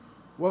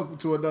Welcome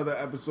to another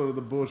episode of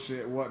the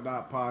Bullshit and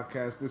Whatnot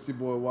podcast. This your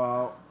boy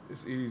Wild.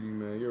 It's easy,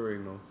 man. You already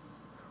know.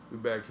 We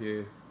back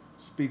here.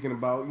 Speaking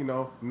about,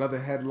 another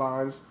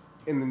headlines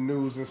in the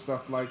news and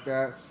stuff like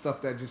that.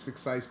 Stuff that just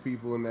excites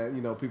people and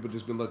that, people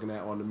just been looking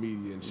at on the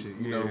media and shit.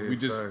 We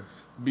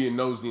just being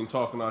nosy and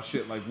talking our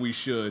shit like we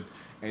should.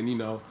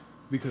 And,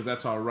 because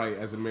that's our right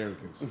as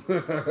Americans.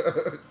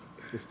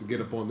 It's to get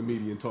up on the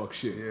media and talk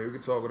shit. Yeah, we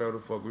can talk whatever the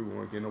fuck we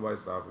want. Can't nobody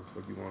stop us.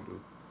 Fuck you want to do.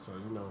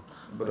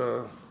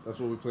 So, that's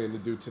what we're planning to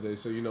do today.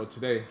 So,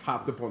 today,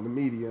 hopped up on the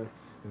media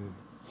and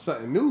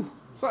something new.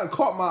 Something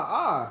caught my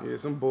eye. Yeah,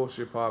 some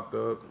bullshit popped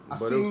up. It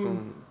was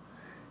some,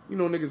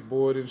 niggas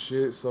bored and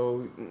shit.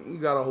 So, you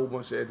got a whole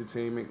bunch of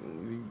entertainment,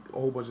 a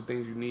whole bunch of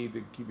things you need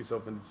to keep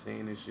yourself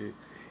entertained and shit.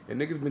 And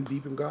niggas been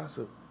deep in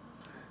gossip.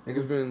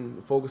 Niggas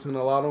been focusing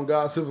a lot on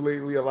gossip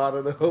lately, a lot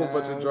of the whole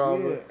bunch of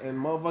drama. Yeah, and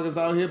motherfuckers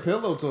out here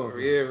pillow talking.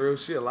 Yeah, real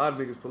shit. A lot of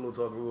niggas pillow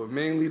talking. But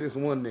mainly this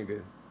one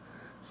nigga.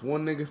 It's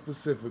one nigga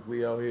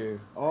specifically out here.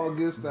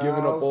 August giving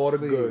up all the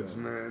goods,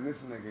 man.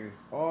 This nigga.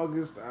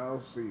 August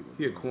Alsina.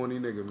 He a corny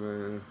nigga,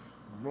 man.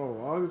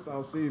 Bro, August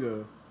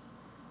Alsina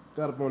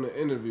got up on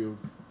the interview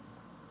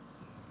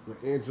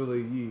with Angela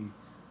Yee,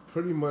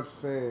 pretty much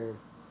saying,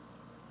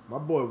 my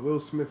boy Will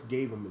Smith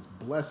gave him his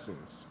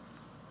blessings.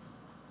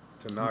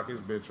 To knock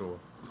his bitch off.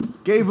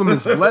 Gave him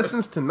his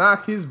blessings to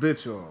knock his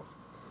bitch off.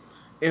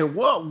 In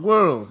what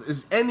world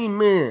is any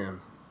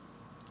man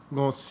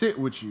gonna sit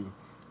with you,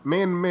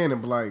 man to man,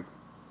 and be like,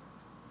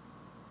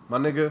 my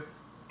nigga,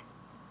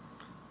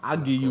 I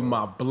give you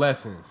my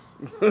blessings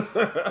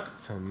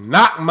to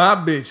knock my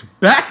bitch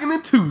back in the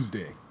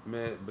Tuesday.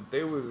 Man, but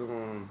they was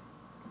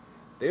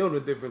they on a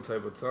different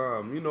type of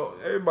time.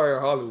 Everybody in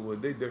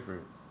Hollywood, they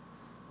different.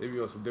 They be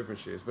on some different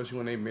shit, especially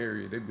when they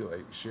married. They be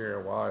like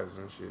sharing wives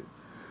and shit.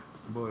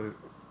 But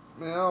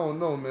man, I don't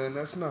know, man.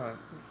 That's not.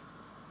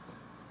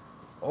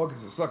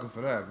 August is sucking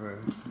for that,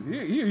 man.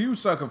 He was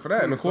sucking for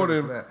that. And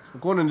according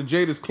to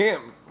Jada's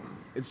camp,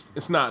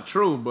 it's not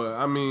true. But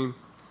I mean,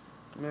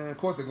 man, of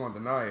course they're gonna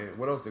deny it.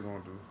 What else they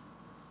gonna do?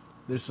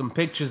 There's some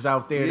pictures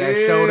out there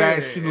that show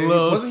that she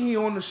loves. Wasn't he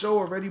on the show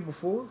already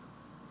before?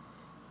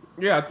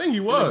 Yeah, I think he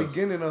was. In the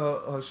beginning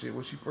of her shit,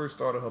 when she first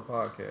started her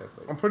podcast.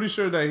 I'm pretty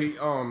sure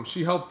that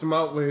she helped him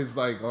out with his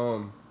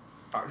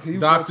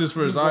doctors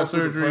for his eye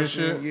surgery and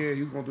shit. Yeah,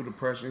 he was going through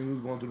depression. He was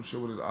going through the shit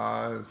with his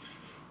eyes.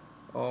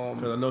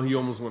 Cause I know he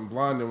almost went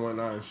blind and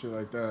whatnot and shit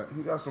like that.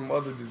 He got some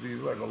other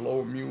disease, like a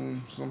low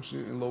immune, some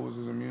shit, and lowers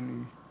his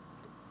immunity.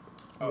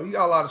 He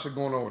got a lot of shit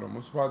going on with him.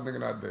 I'm surprised nigga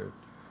not dead.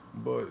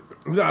 But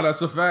nah,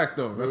 that's a fact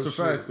though. That's a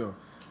fact though.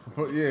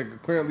 But yeah,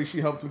 apparently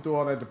she helped him through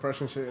all that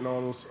depression shit and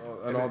all those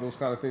all those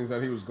kind of things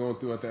that he was going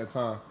through at that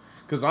time.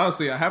 Cause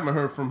honestly, I haven't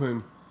heard from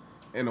him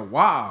in a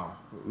while.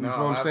 You know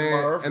what I'm saying? I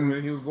heard from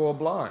him, he was going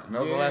blind.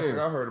 That was the last thing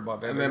I heard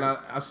about that. And then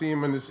I see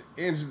him in this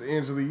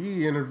Angela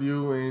Yee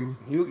interview, and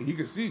he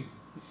could see.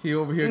 He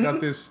over here got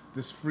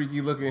this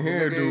freaky looking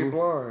hairdo. Ain't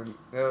blind.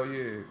 Hell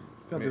yeah.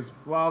 Got this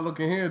wild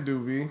looking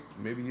hairdo, B.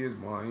 Maybe he is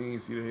blind. He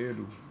ain't see the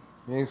hairdo.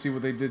 He ain't see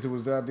what they did to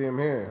his goddamn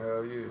hair.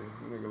 Hell yeah.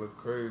 Nigga look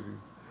crazy.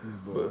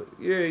 But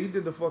yeah, he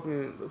did the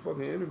fucking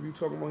interview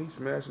talking about he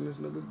smashing this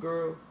nigga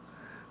girl.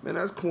 Man,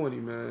 that's corny,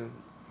 man.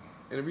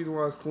 And the reason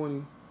why it's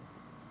corny,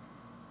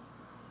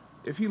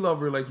 if he love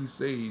her like he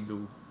say he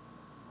do,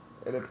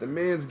 and if the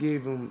man's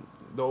gave him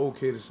the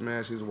okay to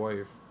smash his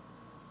wife,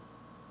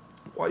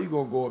 why you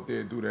gonna go up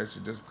there and do that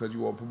shit just because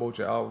you want to promote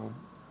your album?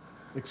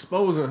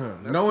 Exposing her.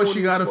 Knowing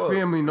she got a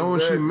family,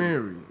 knowing she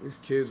married. His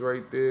kid's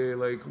right there,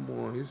 like, come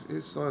on.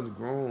 His son's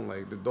grown,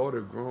 like, the daughter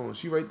grown.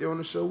 She right there on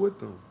the show with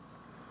them.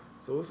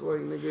 So it's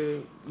like,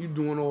 nigga, you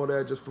doing all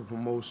that just for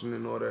promotion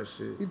and all that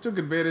shit. He took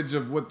advantage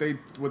of what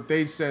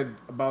they said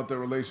about their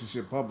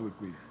relationship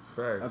publicly.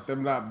 Facts. Let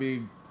them not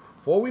be.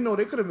 For all we know,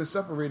 they could have been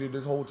separated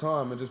this whole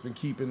time and just been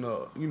keeping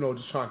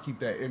just trying to keep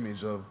that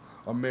image of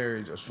a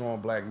marriage, a strong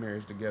black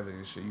marriage together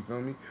and shit, you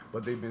feel me?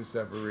 But they've been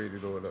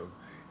separated or whatever.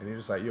 And they're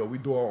just like, yo, we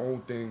do our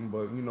own thing,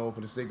 but,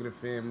 for the sake of the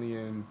family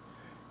and,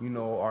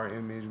 our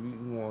image, we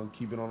want to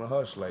keep it on a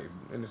hush. Like,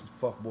 and this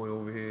fuckboy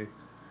over here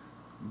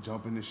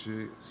jumping this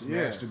shit,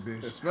 smash the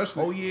bitch.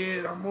 Especially, oh,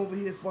 yeah, I'm over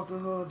here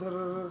fucking her,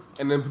 da-da-da.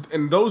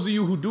 And those of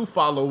you who do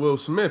follow Will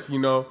Smith,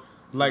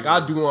 like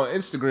I do on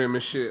Instagram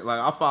and shit,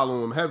 like I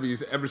follow him heavy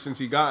ever since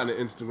he got into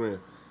Instagram.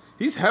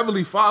 He's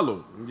heavily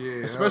followed.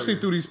 Yeah. Especially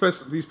through these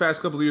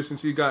past couple of years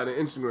since he got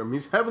into Instagram.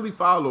 He's heavily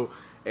followed.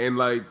 And,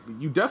 like,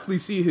 you definitely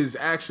see his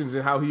actions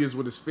and how he is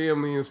with his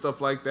family and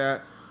stuff like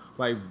that.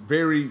 Like,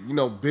 very,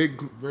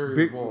 big.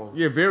 Very involved.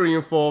 Yeah, very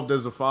involved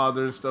as a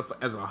father and stuff,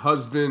 as a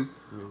husband.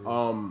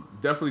 Yeah.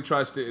 Definitely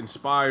tries to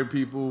inspire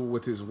people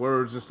with his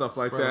words and stuff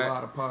like that. A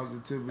lot of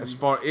positivity. As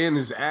far in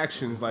his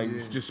actions, like,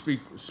 just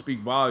speak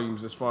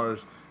volumes as far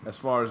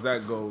as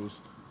that goes.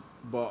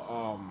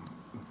 But,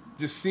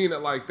 just seeing it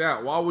like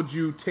that, why would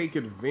you take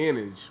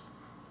advantage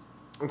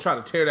and try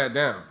to tear that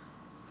down?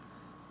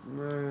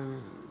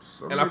 Man,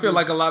 and I feel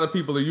like a lot of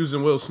people are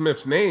using Will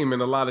Smith's name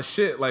in a lot of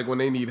shit, like when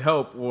they need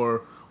help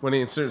or when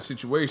they in certain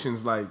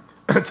situations, like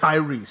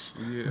Tyrese.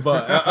 Yeah.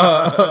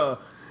 But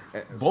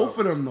Both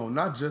of them though,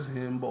 not just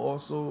him, but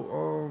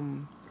also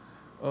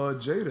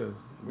Jada.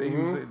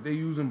 They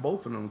using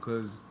both of them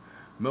because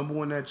remember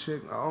when that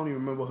chick, I don't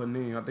even remember her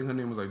name. I think her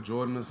name was like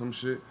Jordan or some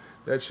shit.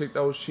 That chick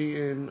that was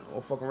cheating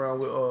or fucking around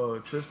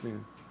with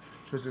Tristan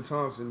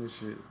Thompson and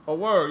shit. Oh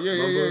word,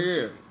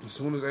 yeah. As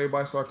soon as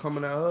everybody start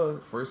coming at her,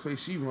 first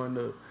place she run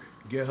to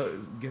get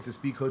to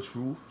speak her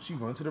truth. She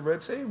run to the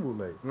red table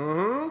like,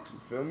 you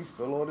feel me?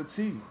 Spill all the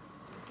tea.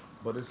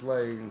 But it's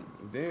like,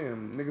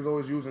 damn, niggas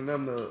always using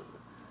them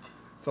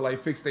to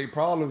like fix their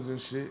problems and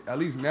shit. At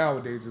least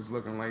nowadays it's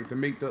looking like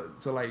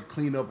to like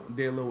clean up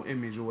their little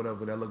image or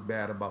whatever that look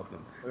bad about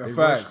them.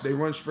 They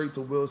run straight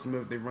to Will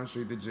Smith, they run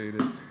straight to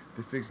Jada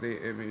to fix their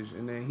image,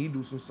 and then he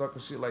do some sucker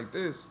shit like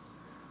this.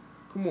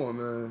 Come on,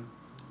 man.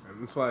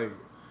 And it's like,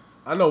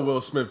 I know Will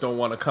Smith don't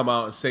want to come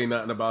out and say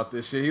nothing about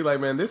this shit. He like,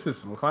 man, this is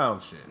some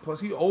clown shit. Plus,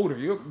 he older.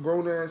 You're a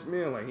grown ass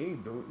man. Like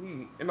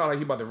it's not like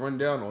he about to run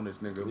down on this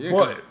nigga. Yeah,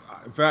 but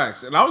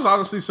facts. And I was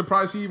honestly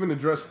surprised he even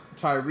addressed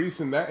Tyrese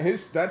and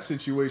that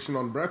situation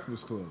on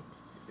Breakfast Club.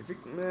 If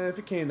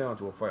it came down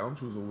to a fight, I'm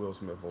choosing Will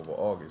Smith over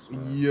August.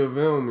 Man. You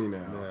feel me now?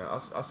 Man,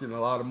 I seen a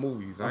lot of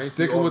movies. I'm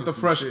sticking with the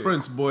Fresh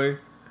Prince, boy.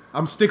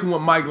 I'm sticking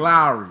with Mike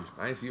Lowry.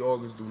 I ain't see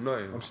August do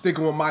nothing. I'm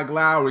sticking with Mike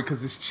Lowry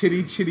because it's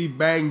chitty chitty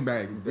bang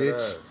bang, bitch.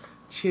 Ass.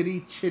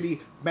 Chitty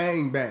chitty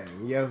bang bang.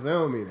 You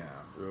feel me now?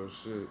 Real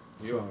shit.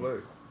 He'll play.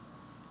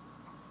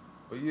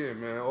 But yeah,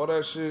 man, all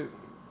that shit,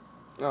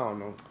 I don't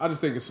know. I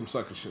just think it's some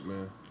sucker shit,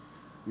 man.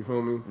 You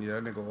feel me? Yeah,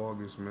 that nigga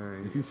August,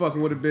 man. If you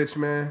fucking with a bitch,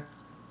 man,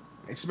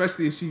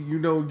 especially if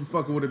you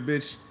fucking with a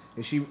bitch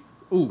and she,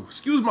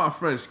 excuse my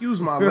French, excuse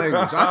my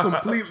language. I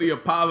completely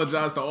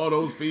apologize to all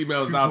those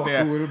females out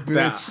there with a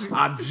bitch. that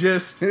I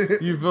just,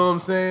 you feel what I'm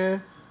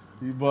saying?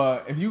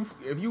 But if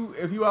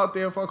you out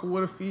there fucking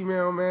with a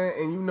female, man,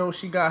 and you know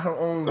she got her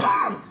own,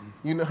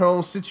 her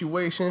own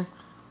situation,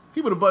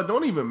 keep it a butt.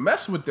 Don't even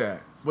mess with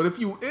that. But if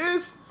you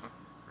is,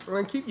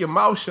 man, keep your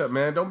mouth shut,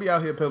 man. Don't be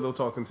out here pillow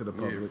talking to the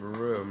public. Yeah, for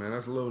real, man.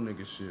 That's little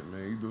nigga shit,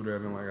 man. You do that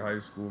in like high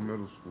school,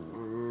 middle school. You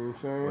know what I'm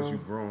saying? Once you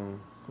grown.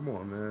 Come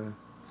on, man.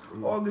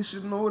 August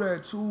should know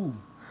that too.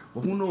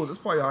 But who knows? That's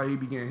probably how he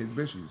began his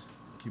bitches.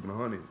 Keeping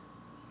 100.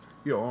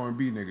 He a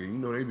R&B nigga. You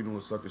know they be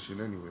doing sucker shit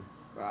anyway.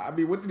 I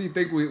mean, what did he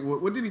think?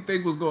 What did he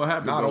think was gonna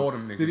happen? Not all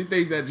them niggas. Did he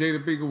think that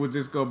Jada Pinkett would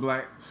just go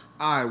black?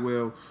 All right,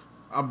 well,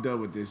 I'm done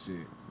with this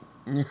shit.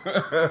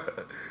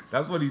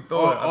 That's what he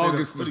thought.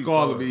 August was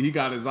calling me. He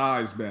got his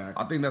eyes back.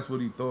 I think that's what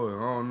he thought.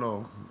 I don't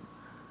know.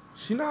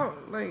 She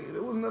not like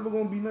it was never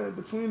gonna be nothing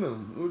between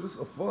them. It was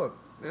just a fuck.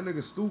 That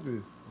nigga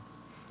stupid.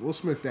 Will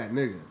Smith, that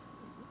nigga.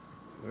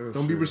 Real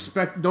Don't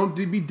shit. Don't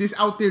be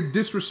out there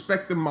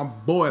disrespecting my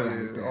boy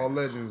like that. All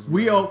legends.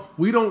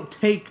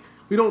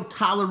 We don't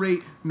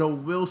tolerate no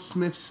Will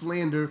Smith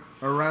slander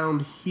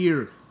around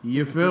here.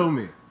 You feel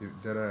me?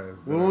 Dead ass.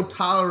 We don't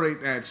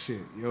tolerate that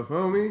shit. You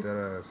feel me? Dead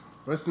ass.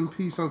 Rest in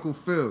peace, Uncle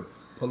Phil.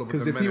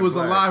 Because if he was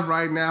alive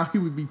right now, he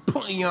would be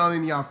putting y'all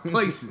in y'all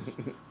places.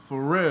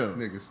 For real.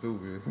 Nigga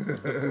stupid.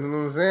 You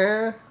know what I'm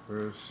saying?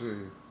 Real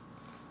shit.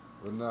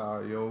 But nah,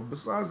 yo,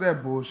 besides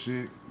that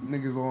bullshit,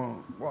 niggas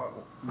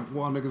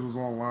while niggas was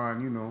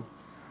online, you know,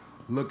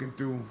 looking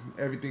through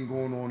everything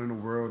going on in the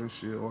world and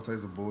shit, all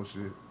types of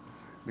bullshit.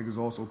 Niggas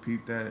also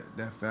peeped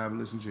that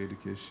Fabulous and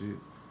Jadakiss shit.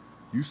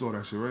 You saw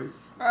that shit, right?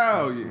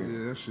 Oh, yeah.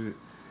 Yeah, that shit.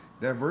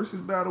 That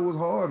versus battle was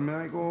hard, man.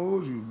 I ain't gonna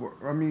hold you.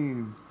 I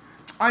mean,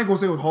 I ain't gonna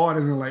say it was hard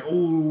as in like,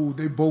 oh,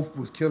 they both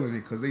was killing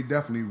it, because they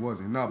definitely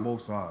wasn't. Not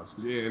both sides.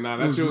 Yeah, nah,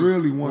 that shit was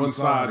really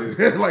one-sided.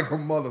 Like a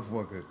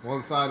motherfucker.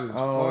 One-sided as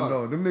Oh, fuck.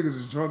 no. Them niggas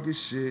is drunk as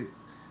shit.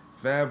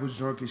 Fab was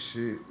drunk as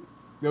shit.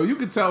 Yo, you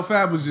could tell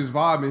Fab was just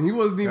vibing. He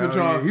wasn't even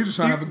trying. Yeah. He was just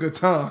trying to have a good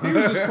time. He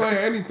was just playing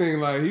anything.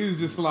 Like, he was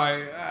just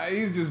like,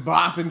 he's just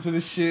bopping to the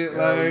shit.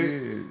 Like,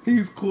 yeah.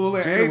 He's cool.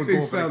 And Jada was anything going for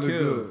the sounded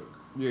kill. good.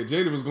 Yeah,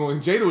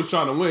 Jada was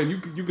trying to win.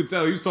 You could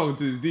tell he was talking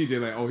to his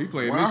DJ like, oh, he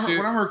playing this shit.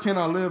 When I heard Can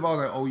I Live, I was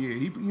like, oh yeah,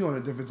 he on a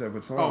different type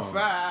of time. Oh,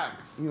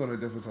 facts. He on a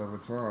different type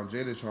of time.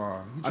 Jada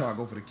trying to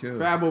go for the kill.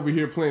 Fab over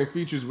here playing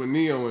features with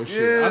Neo and shit.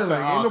 Yeah, I said,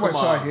 like, ain't nobody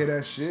trying to hear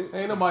that shit.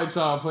 Ain't nobody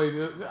trying to play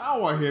this. I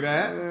don't want to hear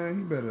that. Yeah,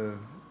 he better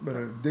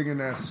dig in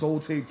that Soul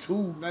Tape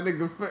 2. That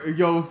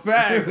nigga,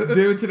 Fab did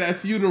it to that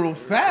funeral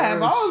Fab.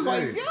 Oh, I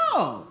was shit. like,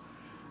 yo,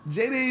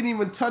 Jada ain't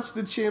even touch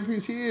the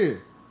champions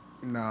here.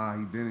 Nah,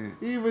 he didn't.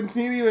 He didn't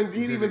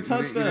even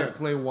touch that. He didn't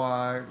play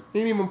wide. He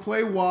didn't even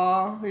play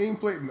WoW. He ain't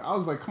play. I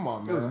was like, come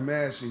on, It was man.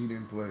 mad shit he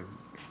didn't play.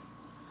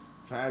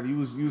 Fab, you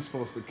was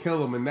supposed to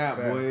kill him in that,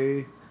 Fab.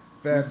 boy.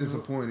 Fab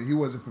disappointed. He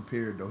wasn't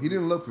prepared though. He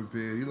didn't look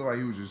prepared. He looked like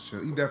he was just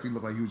chilling. He definitely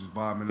looked like he was just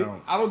vibing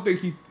out. I don't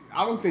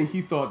think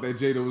he thought that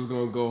Jada was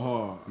gonna go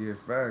hard. Yeah,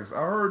 facts.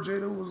 I heard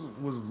Jada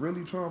was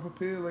really trying to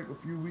prepare like a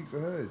few weeks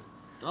ahead.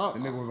 Oh, The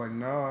nigga was like,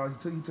 nah,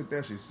 he took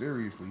that shit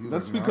seriously. He was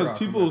that's like, nah, I because gotta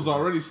people come was back.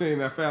 already saying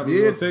that Fab was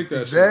Yeah, gonna take that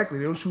exactly.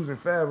 They was choosing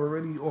Fab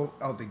already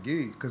out the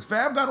gate. Because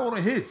Fab got all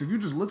the hits. If you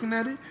just looking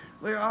at it,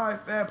 like, all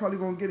right, Fab probably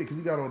gonna get it because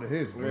he got all the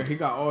hits. shit. Bro. Yeah, he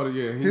got all the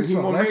His he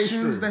more selections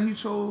mainstream. that he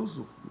chose,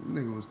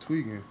 nigga was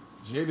tweaking.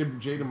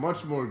 Jada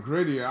much more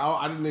grittier.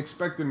 I didn't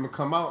expect him to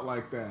come out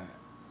like that.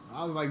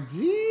 I was like,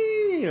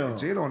 gee. damn.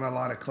 Jada on a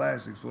lot of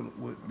classics. So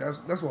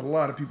that's what a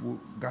lot of people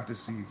got to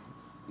see.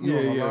 Yeah,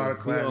 A lot of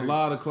classics. A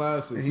lot of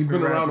classics. And He's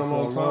been around a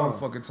rapping for long time.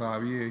 fucking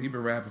time. Yeah, he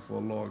been rapping for a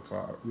long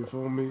time. You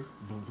feel me?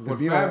 To When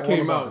be Fab all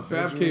came about out, the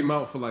Fab visuals. came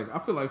out for like, I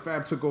feel like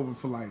Fab took over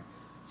for like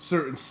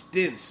certain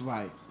stints.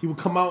 Like he would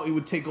come out, he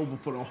would take over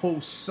for the whole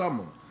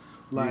summer.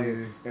 Like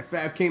if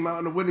Fab came out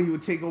in the winter, he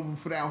would take over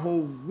for that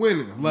whole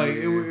winter. Like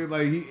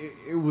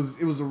it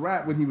was a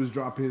rap when he was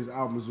dropping his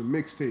albums or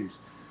mixtapes.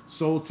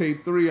 Soul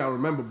Tape 3, I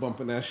remember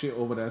bumping that shit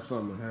over that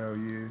summer. Hell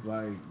yeah.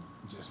 Like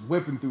just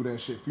whipping through that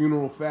shit.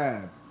 Funeral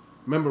Fab.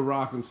 Remember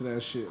rocking to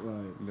that shit.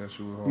 Like That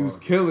shit was hard. he was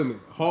killing it.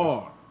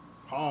 Hard.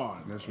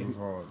 That shit was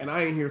hard. And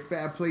I ain't hear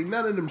Fab play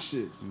none of them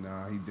shits.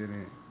 Nah, he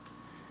didn't.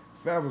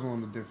 Fab was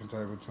on a different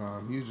type of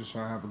time. He was just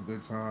trying to have a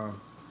good time,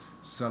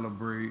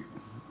 celebrate.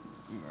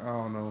 I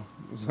don't know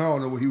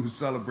what he was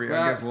celebrating.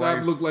 I guess life.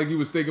 Fab looked like he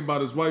was thinking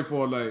about his wife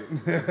all night.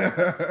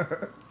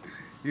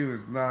 He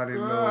was not in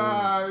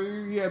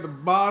no He had the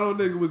bottle,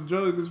 nigga was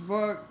drunk as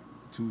fuck.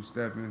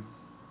 two-stepping.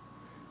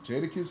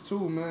 Jadakiss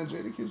too, man.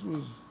 Jadakiss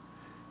was.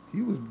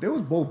 They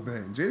was both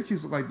bad.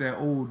 Jadakiss looked like that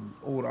old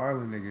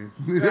island nigga.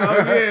 Hell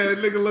yeah, that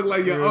nigga looked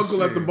like your Real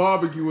uncle at shit. the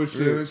barbecue and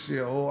shit. Real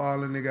shit. Old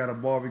island nigga at a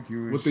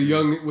barbecue and With shit.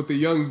 the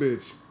young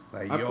bitch.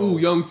 Like, Ooh,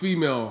 young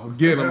female.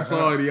 Again, I'm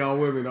sorry to y'all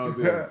women out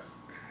there.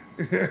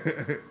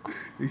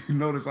 You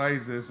notice I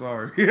ain't said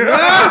sorry.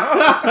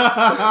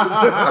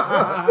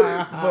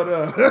 But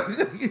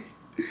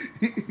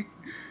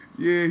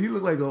yeah, he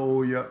looked like an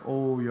old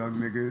young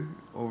nigga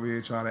over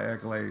here trying to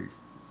act like,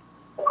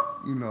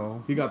 you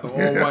know. He got the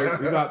all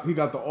white. He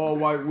got the all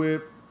white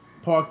whip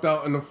parked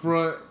out in the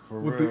front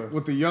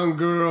with the young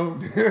girl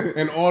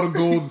and all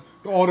the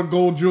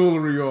gold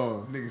jewelry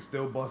on. Nigga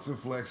still busting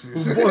flexes.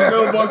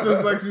 Still busting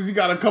flexes. He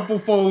got a couple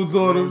folds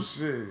on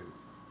him.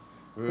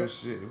 Real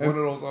shit. One of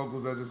those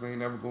uncles that just ain't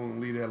never gonna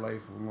leave that life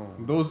alone.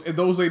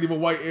 Those ain't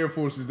even white Air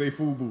Forces. They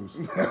FUBUs.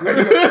 They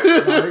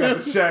got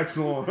the shacks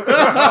on.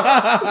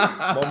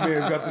 My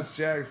man's got the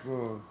shacks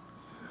on.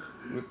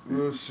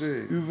 Real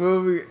shit. You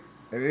feel me?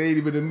 And it ain't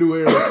even a new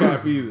era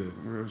cap either.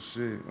 Real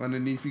shit.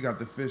 Underneath, he got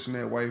the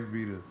fishnet wife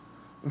beater.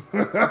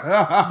 Facts,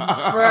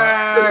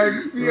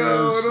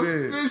 yo. Real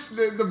The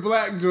fishnet, the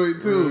black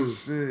joint too. Real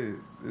shit.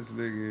 This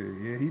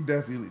nigga, yeah, he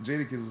definitely,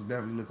 Jadakiss was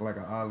definitely looking like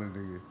an island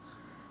nigga.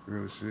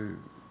 Real shit.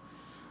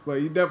 But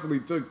he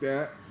definitely took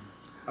that.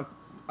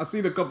 I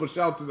seen a couple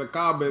shouts in the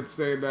comments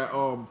saying that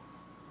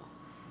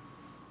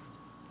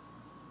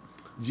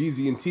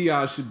Jeezy and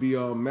T.I. should be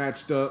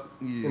matched up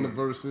in the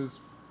verses.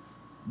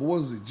 What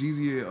was it?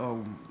 Jeezy,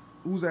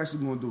 who's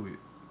actually gonna do it?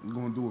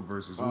 Gonna do it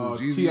versus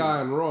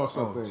T.I. and Ross,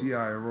 I think.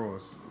 T.I. and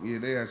Ross. Yeah,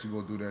 they actually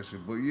gonna do that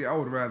shit. But yeah, I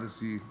would rather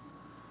see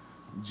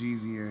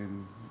Jeezy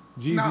and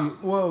Jeezy. yeah.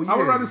 I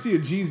would rather see a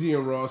Jeezy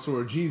and Ross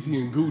or a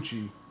Jeezy and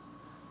Gucci.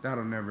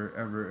 That'll never,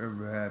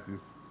 ever happen.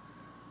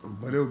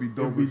 But it would be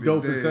dope. It'd be if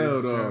dope it did. as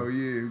hell, though. Hell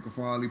yeah, we could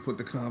finally put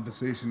the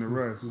conversation to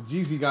rest.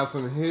 Jeezy got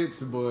some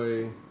hits,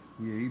 boy.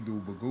 Yeah, he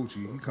do, but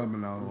Gucci, he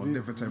coming out on a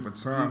different type of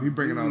time. He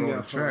bringing out all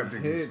the trap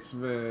niggas. Hits,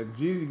 man.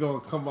 Jeezy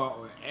gonna come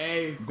out with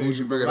everything.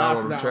 Gucci bringing out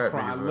all the trap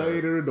Cry niggas,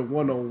 Later, the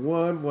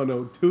 101,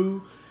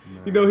 102.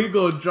 You know he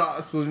gonna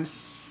drop some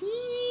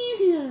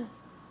shit.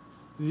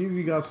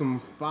 Jeezy got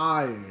some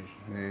fire.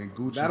 Man,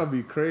 Gucci. That'll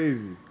be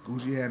crazy.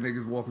 Gucci had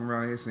niggas walking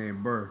around here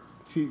saying burr.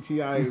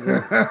 T.I.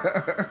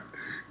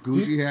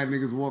 Gucci had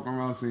niggas walking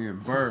around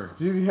saying burr.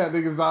 Jeezy had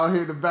niggas out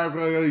here in the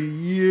background going,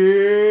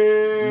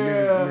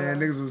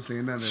 Niggas was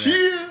saying none of that.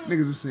 Chill.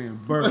 Niggas was saying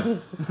burr.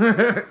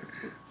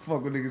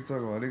 Fuck what niggas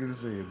talking about. Niggas was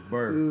saying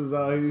burr. Niggas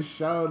out here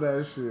shouting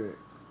that shit.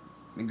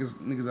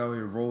 Niggas out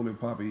here rolling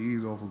popping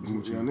E's off of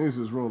Gucci. Yeah, niggas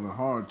was rolling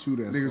hard too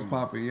that Niggas summer.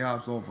 popping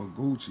yaps off of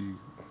Gucci.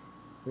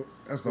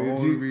 That's the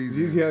only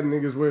reason. Jeezy had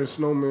niggas wearing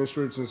snowman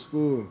shirts in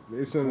school.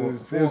 They sent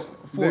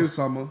for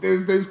summer.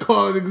 There's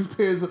calling niggas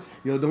parents.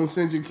 Yo, don't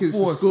send your kids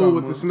For to school summer.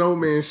 with the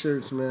snowman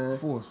shirts, man.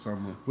 For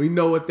summer. We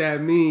know what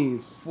that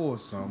means. For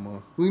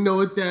summer. We know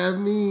what that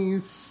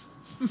means.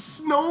 It's the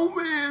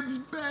snowman's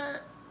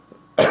back.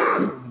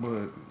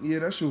 But yeah,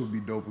 that shit would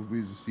be dope if we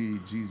used to see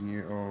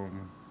Jeezy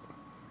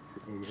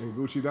And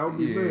Gucci, that would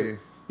be Yeah. big.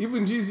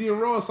 Even Jeezy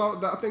and Ross,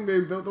 I think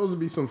those would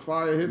be some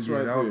fire hits right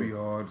there. that would be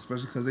hard,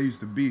 especially because they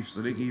used to beef,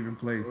 so they could even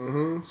play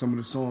some of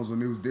the songs when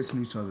they was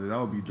dissing each other. That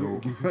would be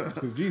dope.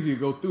 Because Jeezy would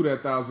go through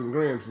that 1,000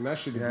 grams and that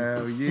shit would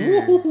Hell be...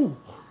 yeah. Woo-hoo.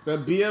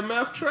 That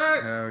BMF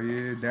track? Hell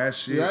yeah, that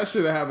shit. Yeah, that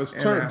should have us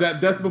turned.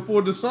 That Death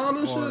Before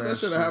Dishonor All shit? That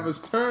should have us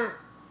turned.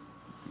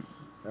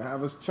 That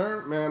have us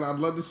turned, man. I'd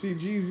love to see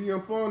Jeezy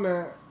up on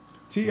that.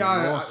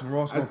 T.I.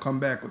 Ross gonna come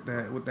back with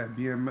that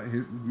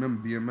BMF.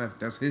 Remember BMF?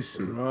 That's his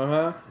shit.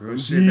 Uh-huh. Real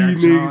These shit. That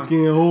niggas John,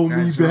 can't hold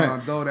me that John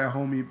back. Doe, that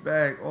hold me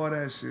back. All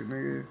that shit,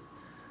 nigga.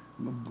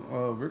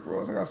 Rick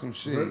Ross, I got some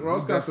shit. Rick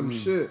Ross got some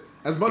shit.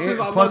 As much And as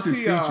I plus love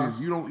his T.I.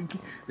 features,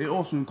 they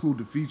also include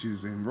the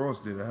features, and Ross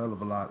did a hell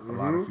of a lot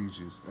of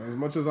features. As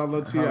much as I love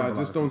A hell of T.I., a I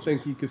just lot don't of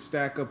think he could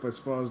stack up as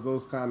far as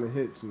those kind of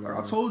hits, man.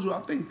 I told you,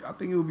 I think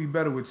it would be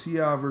better with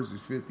T.I.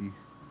 versus 50.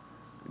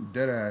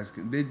 Deadass,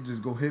 they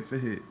just go hit for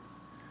hit.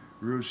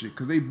 Real shit.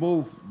 Because they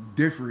both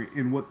different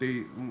in what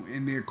they,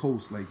 in their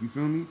coast. Like, you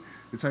feel me?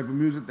 The type of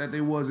music that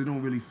they was, it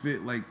don't really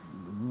fit, like,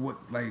 what,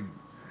 like,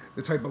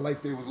 the type of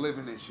life they was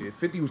living and shit.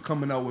 50 was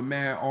coming out with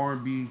mad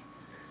R&B,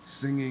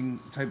 singing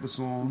type of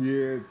songs.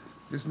 Yeah.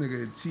 This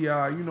nigga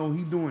T.I., you know,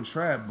 he doing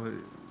trap, but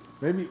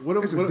maybe what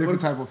if it's a different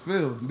type of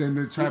feel than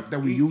the trap that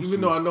we used to.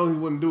 Even though I know he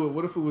wouldn't do it,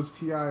 what if it was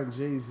T.I. and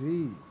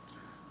Jay-Z?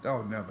 That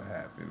would never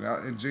happen.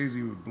 And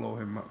Jay-Z would blow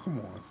him out. Come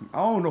on. I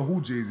don't know who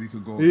Jay-Z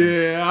could go against.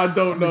 Yeah, I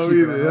don't know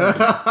either.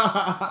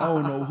 I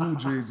don't know who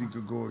Jay-Z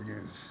could go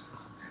against.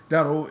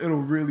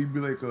 It'll really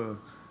be like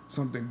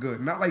something good.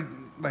 Not like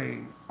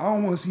I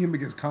don't want to see him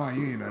against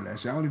Kanye and none of that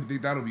shit. I don't even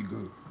think that'll be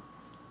good.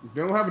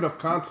 They don't have enough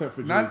content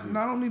for Jay-Z.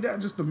 Not only that,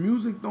 just the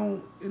music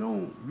don't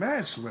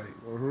match like.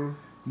 Mm-hmm.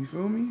 You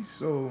feel me?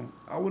 So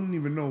I wouldn't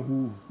even know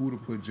who to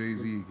put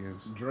Jay-Z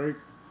against. Drake?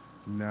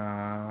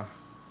 Nah.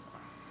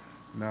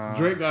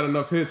 Drake got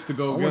enough hits to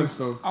go against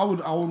him. I would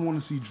want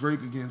to see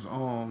Drake against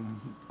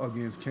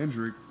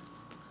Kendrick.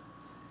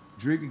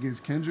 Drake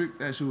against Kendrick,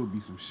 that shit would be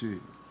some shit.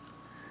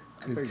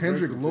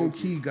 Kendrick low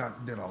key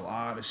did a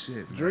lot of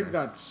shit. Man. Drake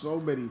got so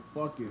many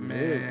fucking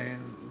hits.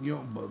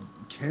 But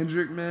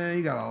Kendrick, man,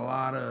 he got a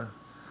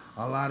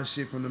lot of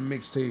shit from the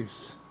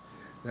mixtapes.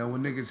 Now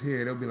when niggas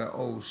hear it, they'll be like,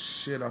 "Oh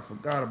shit, I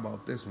forgot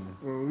about this one."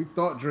 When we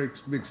thought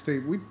Drake's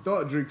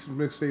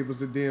mixtape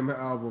was a damn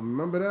album.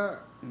 Remember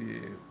that?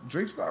 Yeah,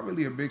 Drake's not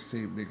really a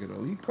mixtape nigga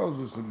though. He comes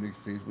with some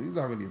mixtapes, but he's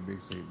not really a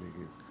mixtape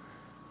nigga.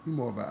 He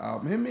more of an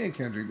album. Him and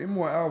Kendrick, they're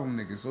more album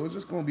niggas, so it's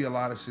just gonna be a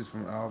lot of shit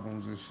from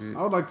albums and shit.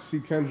 I would like to see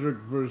Kendrick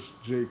versus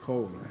J.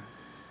 Cole.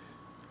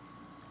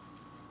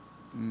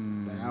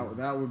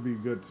 That would be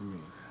good to me.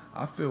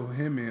 I feel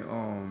him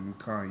and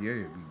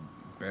Kanye would be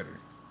better.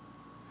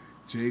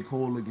 J.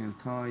 Cole against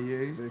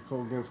Kanye. J.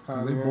 Cole against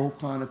Kanye. They both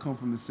kind of come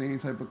from the same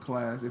type of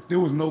class. If there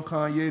was no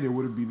Kanye, there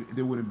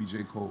wouldn't be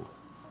J. Cole.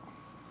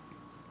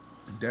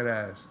 Dead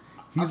ass.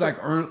 He's like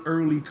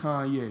early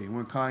Kanye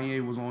when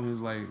Kanye was on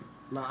his like.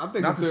 Nah, I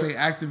think not to say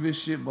activist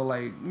shit, but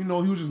like he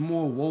was just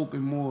more woke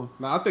and more.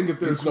 Nah, I think if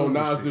there's no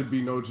Nas, there'd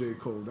be no J.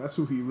 Cole. That's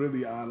who he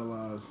really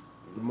idolized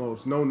the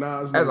most. No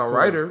Nas. As a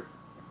writer,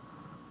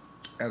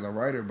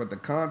 but the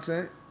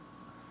content.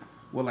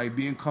 Well, like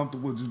being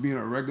comfortable just being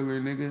a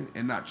regular nigga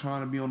and not trying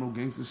to be on no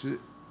gangster shit.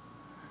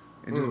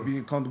 And just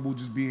being comfortable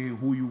just being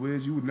who you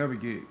is, you would never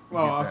get that.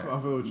 I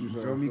feel what you're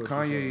saying. Feel me?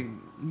 Kanye,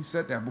 he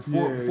said that.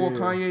 Before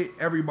Kanye,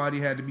 everybody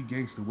had to be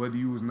gangster, whether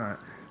you was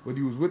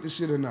with the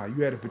shit or not.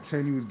 You had to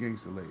pretend you was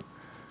gangster like.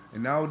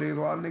 And nowadays,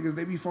 a lot of niggas,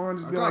 they be fine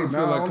just be like, nah,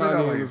 I feel like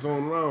Kanye in his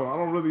own realm. I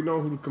don't really know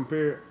who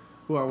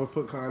I would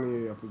put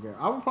Kanye up against.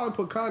 I would probably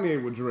put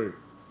Kanye with Drake.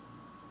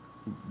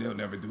 They'll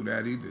never do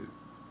that either.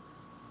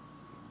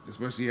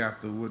 Especially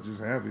after what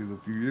just happened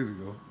a few years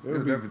ago.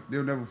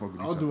 They'll never fuck with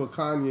each other. I'll do a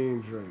Kanye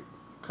and Drake.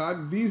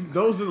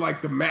 Those are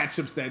like the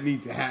matchups that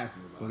need to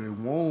happen. But it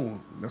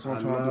won't. That's what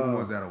I'm trying to do.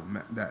 Ones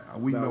that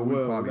we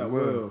probably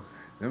will.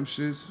 Them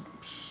shits,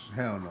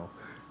 hell no.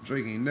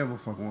 Drake ain't never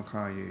fucking with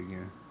Kanye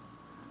again.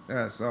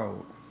 That's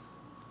all.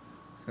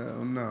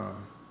 Hell nah.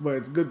 But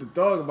it's good to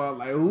talk about.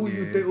 Like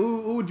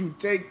who would you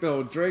take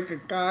though? Drake or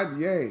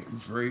Kanye?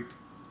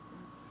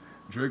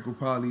 Drake will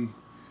probably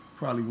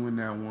win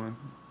that one.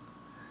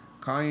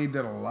 Kanye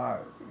did a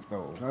lot,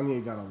 though.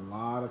 Kanye got a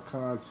lot of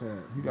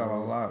content. He got a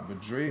lot, but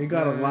Drake... He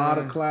got a lot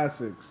of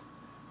classics.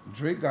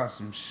 Drake got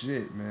some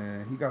shit,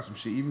 man. He got some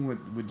shit, even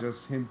with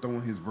just him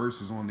throwing his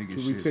verses on niggas'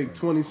 shit. Can we take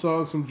 20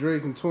 songs from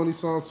Drake and 20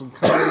 songs from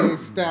Kanye,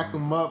 stack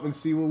them up, and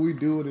see what we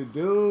do what it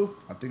do?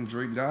 I think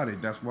Drake got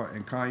it. That's why...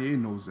 And Kanye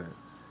knows that.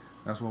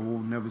 That's why we'll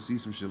never see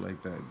some shit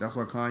like that. That's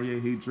why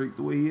Kanye hate Drake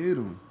the way he hate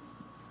him.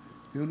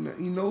 He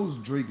knows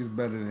Drake is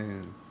better than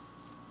him.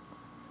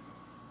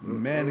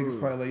 Mad niggas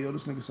probably like, yo,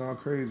 this nigga sound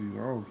crazy.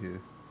 I don't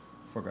care.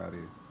 Fuck out of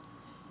here.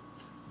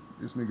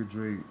 This nigga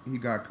Drake, he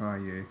got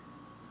Kanye.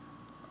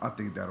 I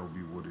think that'll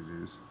be what it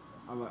is.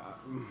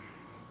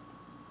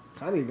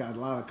 Kanye got a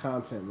lot of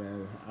content,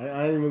 man.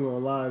 I ain't even gonna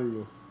lie to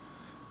you.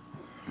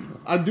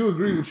 I do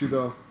agree with you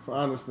though,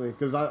 honestly,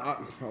 because I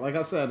like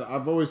I said,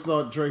 I've always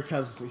thought Drake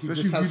has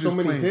so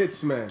many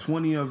hits, man.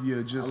 20 of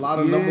you, just a lot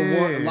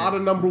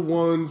of number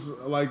ones.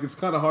 Like it's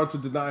kind of hard to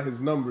deny his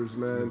numbers,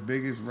 man. The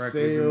biggest records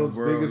sales, in the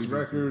world, biggest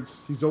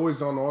records. He's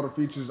always on all the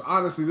features.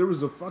 Honestly, there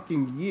was a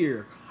fucking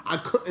year I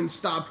couldn't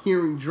stop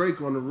hearing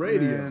Drake on the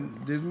radio.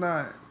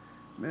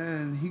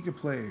 Man, he could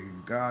play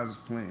God's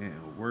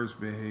Plan,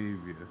 Worst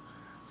Behavior,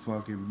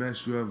 fucking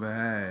Best You Ever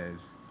Had,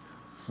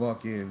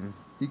 fucking.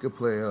 He could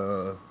play,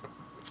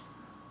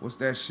 what's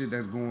that shit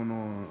that's going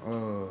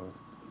on?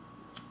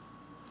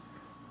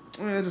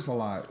 Just a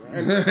lot.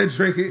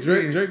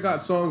 Drake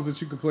got songs that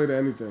you can play to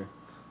anything.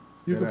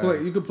 You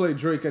can play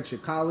Drake at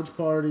your college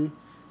party,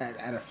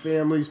 at a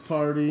family's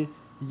party,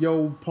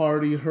 your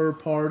party, her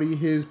party,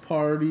 his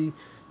party,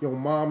 your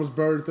mom's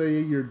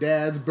birthday, your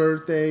dad's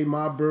birthday,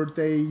 my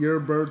birthday, your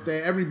birthday,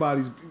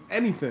 everybody's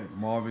anything.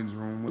 Marvin's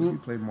Room. What if he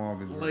played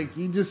Marvin's Room? Like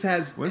he just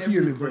has. What if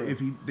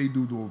they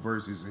do a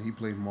verses and he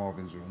played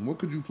Marvin's Room? What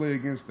could you play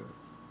against that?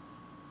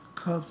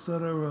 Cups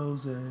of the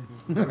Rose.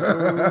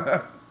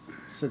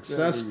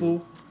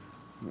 Successful.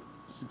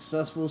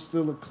 Successful,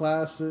 still a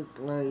classic.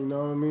 Like, you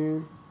know what I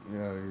mean?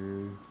 Yeah,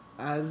 yeah.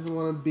 I just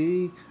want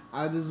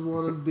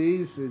to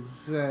be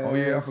successful. Oh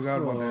yeah, I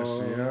forgot about that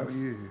shit. Yeah,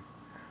 yeah.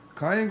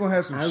 Kanye gonna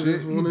have some I shit.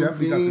 just He wanna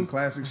definitely got be- some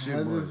classic shit,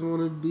 I but just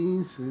want to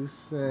be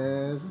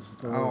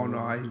successful. I don't know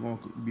how he gonna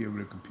be able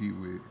to compete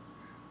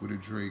with a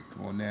Drake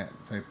on that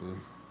type of.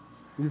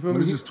 You feel But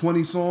me? it's just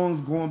 20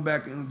 songs going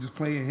back and just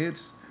playing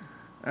hits.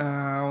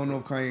 I don't know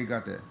if Kanye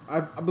got that.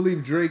 I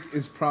believe Drake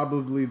is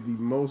probably the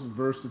most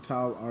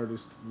versatile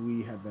artist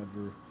we have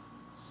ever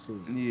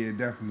seen. Yeah,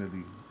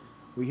 definitely.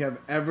 We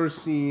have ever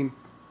seen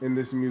in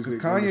this music.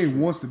 Because Kanye industry.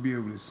 wants to be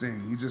able to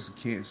sing. He just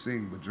can't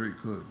sing, but Drake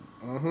could.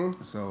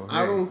 So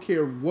I hey. don't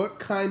care what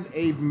kind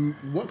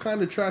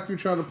of track you're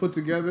trying to put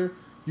together.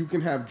 You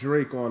can have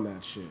Drake on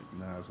that shit.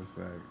 Nah, it's a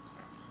fact.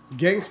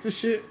 Gangsta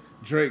shit,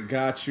 Drake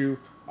got you.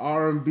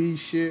 R&B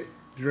shit,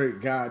 Drake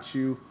got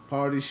you.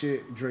 Party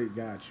shit, Drake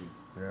got you.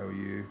 Hell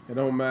yeah. It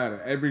don't matter.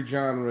 Every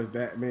genre,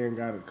 that man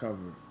got it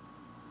covered.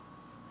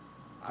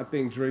 I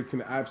think Drake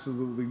can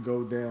absolutely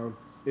go down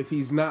if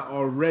he's not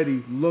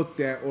already looked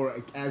at or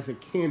as a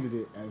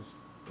candidate as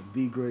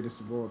the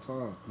greatest of all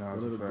time. Nah,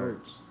 it's one a of the fact.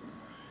 goats.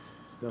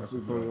 It's definitely That's a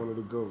been fact. one of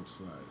the goats.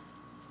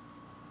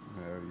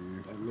 Like, Hell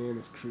yeah. that man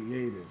is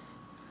creative.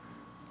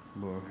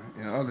 But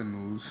in other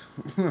news,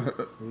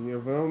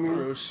 You feel me?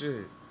 real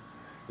shit.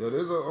 Yo,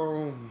 there's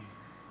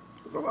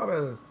a lot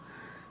of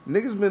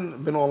niggas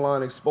been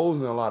online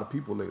exposing a lot of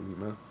people lately,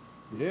 man.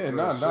 Yeah, Real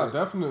nah, shit.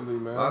 definitely, A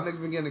lot man. of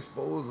niggas been getting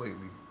exposed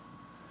lately.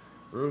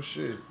 Real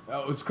shit.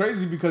 Oh, it's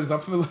crazy because I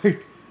feel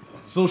like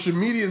social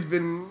media's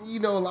been,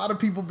 a lot of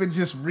people been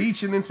just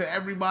reaching into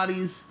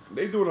everybody's,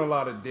 They doing a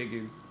lot of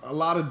digging. a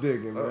lot of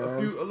digging, man.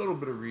 A little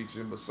bit of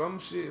reaching, but some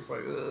shit it's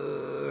like,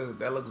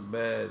 that looks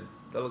bad.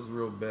 That looks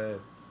real bad.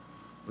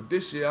 But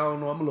this shit, I don't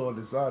know. I'm a little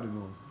undecided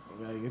on.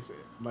 Like it's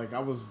like I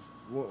was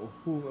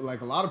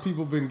like a lot of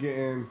people been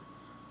getting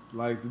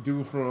like the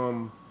dude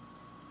from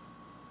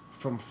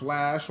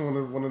Flash, one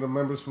of the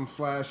members from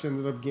Flash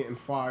ended up getting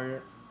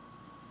fired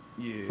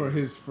Yeah. for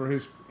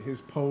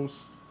his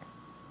post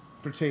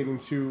pertaining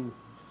to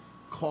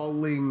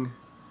calling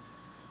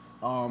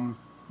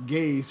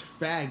gays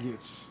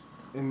faggots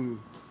and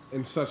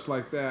such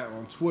like that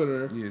on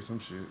Twitter. Yeah, some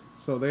shit.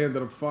 So they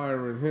ended up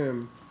firing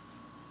him.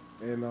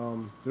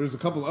 And there's a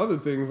couple other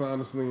things,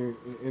 honestly,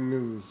 in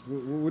news.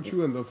 What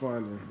you end up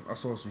finding? I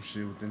saw some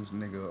shit with this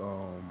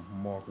nigga,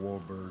 Mark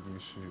Wahlberg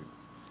and shit.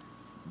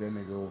 That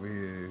nigga over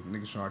here,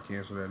 niggas trying to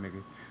cancel that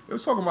nigga. They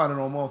was talking about it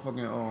on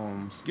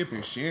motherfucking Skip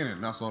and Shannon,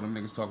 and I saw them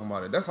niggas talking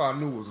about it. That's how I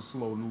knew it was a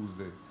slow news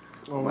day.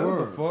 Oh, I'm like, what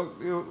the word.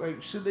 fuck?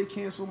 Like, should they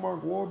cancel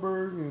Mark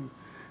Wahlberg and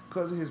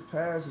because of his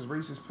past, his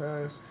racist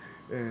past?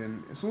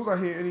 And as soon as I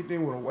hear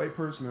anything with a white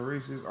person and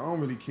racist, I don't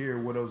really care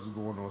what else is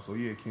going on. So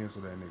yeah,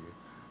 cancel that nigga.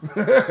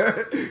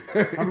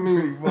 I mean,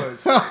 pretty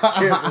much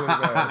cancel his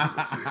ass.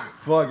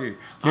 Fuck it,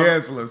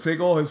 cancel him. Take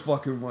all his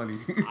fucking money.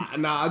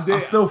 Nah, I I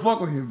did. still fuck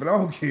with him, but I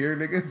don't care,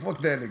 nigga.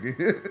 Fuck that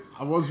nigga.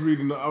 I was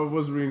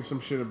reading some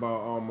shit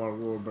about Mark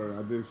Wahlberg.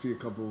 I did see a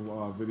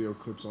couple video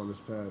clips on this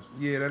past.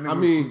 Yeah, that nigga I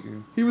was mean,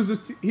 tweaking.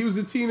 he was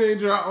a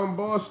teenager out in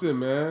Boston,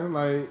 man.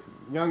 Like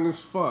young as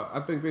fuck. I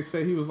think they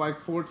said he was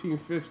like 14,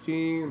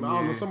 15. I don't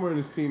know, Yeah. somewhere in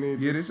his teenage.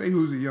 Yeah, they say he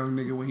was a young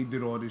nigga when he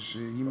did all this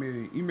shit. He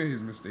made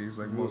his mistakes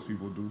like most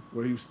people do.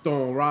 Where he was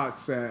throwing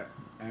rocks at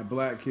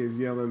black kids,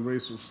 yelling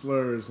racial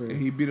slurs, And and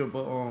he beat up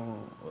a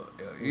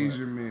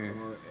Asian man.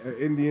 an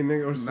Indian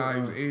nigga or Nah, he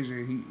something. was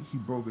Asian. He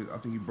broke it. I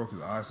think he broke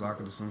his eye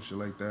socket or some shit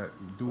like that.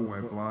 Dude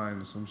went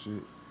blind or some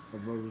shit.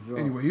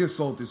 Anyway, he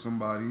assaulted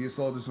somebody. He was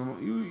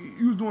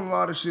doing a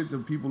lot of shit to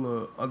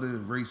people of other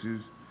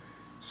races,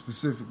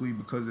 specifically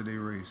because of their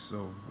race.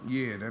 So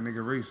yeah, that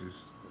nigga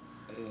racist.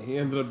 He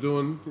ended up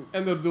doing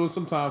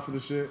some time for the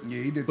shit.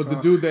 Yeah, he did. But time.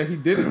 the dude that he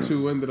did it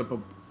to ended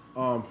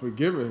up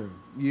forgiving him.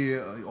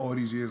 Yeah, all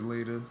these years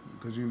later,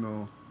 because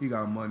he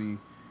got money,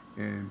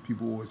 and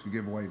people always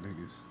forgive white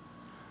niggas.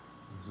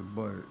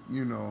 But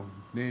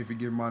they ain't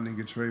forgive my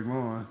nigga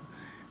Trayvon.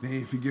 They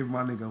ain't forgive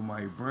my nigga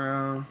Mike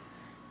Brown.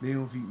 They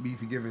don't be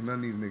forgiving none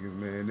of these niggas,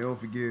 man. They don't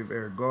forgive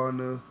Eric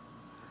Garner.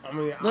 I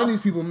mean, None of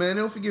these people, man,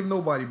 they don't forgive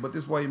nobody. But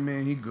this white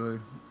man, he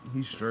good.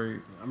 He's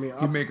straight. I mean,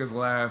 He make us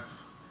laugh.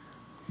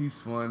 He's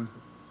fun.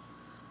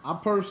 I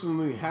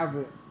personally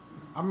haven't.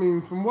 I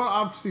mean, from what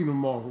I've seen of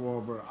Mark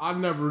Wahlberg, I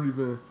never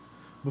even,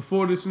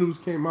 before this news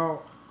came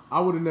out, I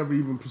would have never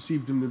even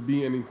perceived him to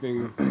be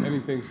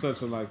anything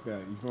such like that.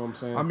 You feel what I'm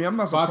saying? I mean, I'm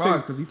not But I surprised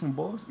think- because he from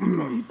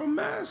Boston. He from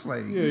Mass.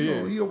 Like,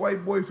 Yeah. he a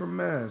white boy from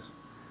Mass.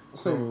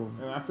 So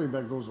and I think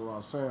that goes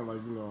without saying, like,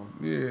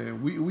 yeah,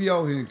 we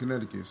out here in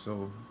Connecticut,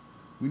 so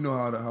we know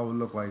how it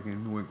look like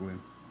in New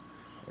England.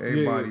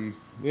 Everybody.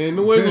 Yeah, in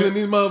New England,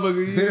 these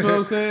motherfuckers, you know what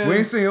I'm saying? We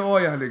ain't saying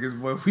all y'all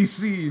niggas, but we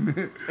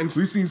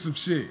seen some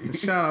shit. And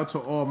shout out to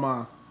all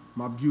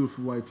my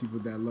beautiful white people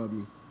that love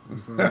me. You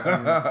feel what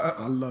I'm saying?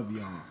 I love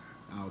y'all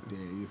out there.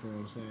 You feel what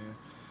I'm saying?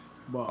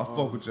 But I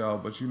fuck with y'all,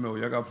 but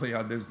y'all gotta play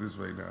y'all distance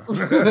right now.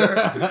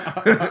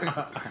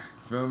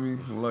 Feel me?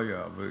 Love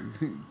y'all, but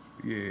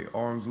yeah,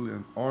 arm's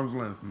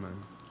length,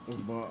 man.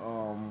 But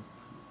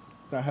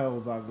the hell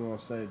was I gonna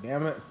say?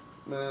 Damn it!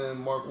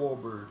 Man, Mark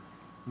Wahlberg.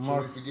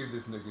 Mark- Should we forgive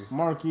this nigga?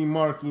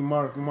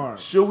 Mark.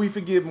 Should we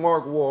forgive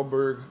Mark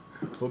Wahlberg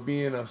for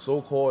being a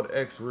so-called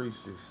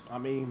ex-racist? I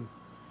mean,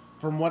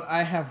 from what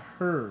I have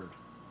heard,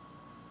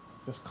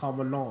 just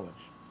common knowledge,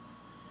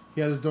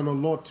 he has done a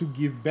lot to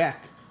give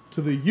back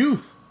to the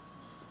youth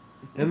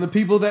and the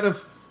people that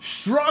have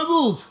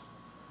struggled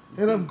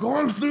and have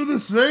gone through the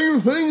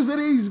same things that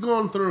he's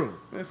gone through.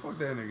 Man, fuck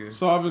that nigga.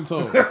 So I've been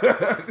told.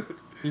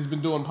 He's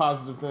been doing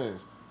positive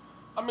things.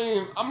 I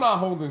mean, I'm not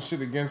holding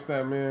shit against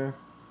that man.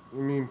 I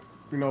mean,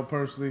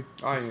 personally.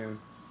 I am.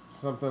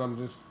 Something I'm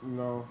just,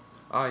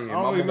 I am. I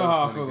don't really know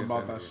how I feel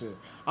about that shit.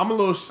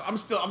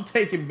 I'm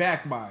taken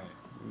back by it.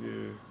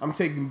 Yeah. I'm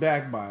taken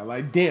back by it.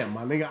 Like, damn,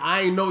 my nigga,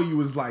 I ain't know you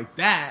was like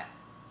that.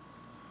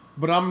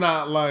 But I'm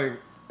not like,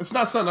 it's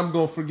not something I'm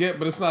gonna forget,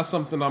 but it's not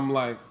something I'm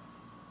like.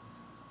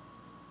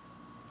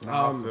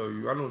 I feel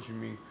you. I know what you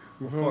mean.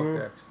 But fuck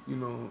that.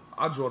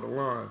 I draw the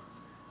line.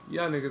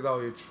 Y'all niggas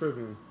out here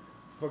tripping.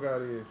 Fuck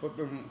out of here. Fuck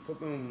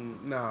them.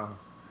 Nah.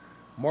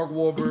 Mark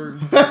Wahlberg.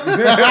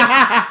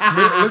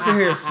 Listen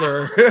here,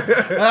 sir.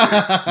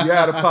 You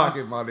out of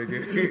pocket, my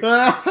nigga. You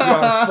out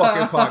of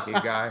fucking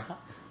pocket, guy.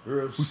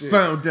 Real shit. We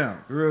found out.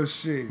 Real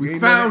shit. We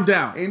found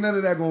out. Ain't none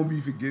of that gonna be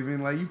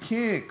forgiven. Like, you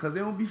can't, because they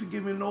don't be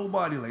forgiving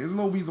nobody. Like, there's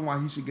no reason why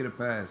he should get a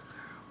pass.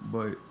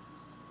 But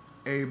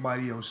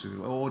everybody else should.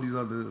 Like, all these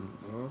other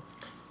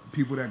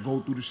people that go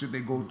through the shit they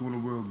go through in the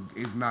world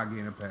is not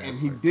getting a pass. And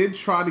he did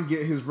try to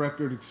get his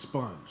record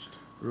expunged.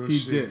 Real he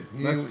shit.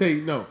 did. Let's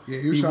take no. Yeah,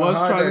 he was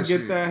trying to get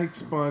shit. that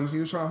expunged. He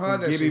was trying to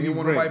hide that shit. He didn't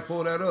want nobody to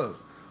pull that up.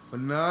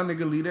 But nah,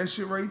 nigga, leave that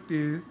shit right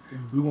there.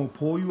 We're going to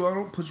pull you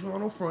out, put you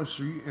on Front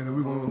Street, and then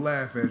we're going to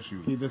laugh at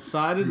you. He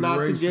decided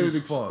not to get it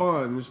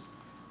expunged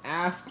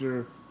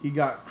after he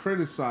got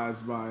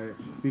criticized by it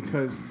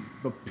because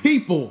the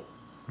people,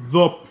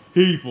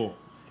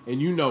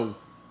 and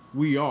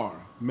we are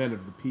men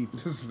of the people.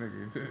 This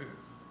nigga.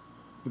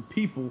 The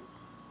people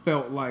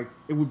felt like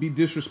it would be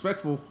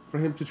disrespectful for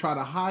him to try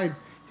to hide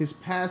his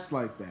past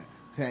like that.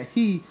 That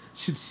he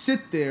should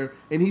sit there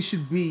and he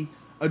should be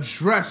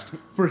addressed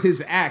for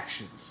his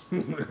actions.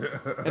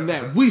 And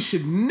that we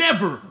should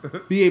never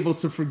be able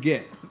to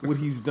forget what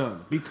he's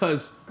done.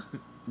 Because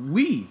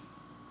we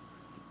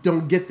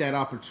don't get that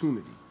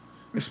opportunity.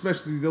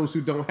 Especially those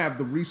who don't have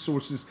the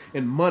resources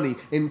and money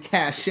and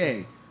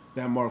cachet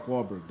that Mark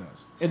Wahlberg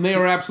does. And they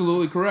are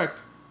absolutely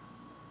correct.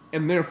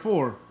 And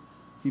therefore,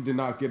 he did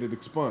not get it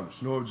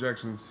expunged. No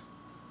objections.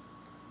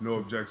 No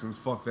objections.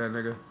 Fuck that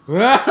nigga.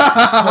 Fuck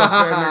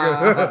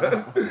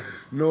that nigga.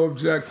 No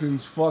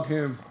objections. Fuck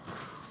him.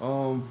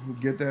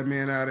 Get that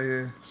man out of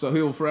here. So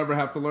he'll forever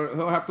have to learn.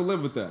 He'll have to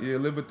live with that. Yeah,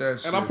 live with that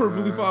shit. And I'm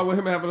perfectly fine with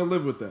him having to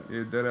live with that.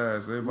 Yeah, dead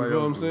ass. Everybody You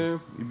know else what I'm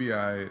saying? You be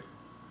alright.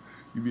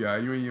 You be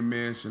alright. You in your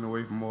mansion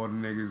away from all the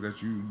niggas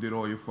that you did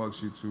all your fuck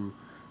shit to,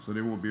 so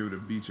they won't be able to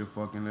beat your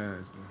fucking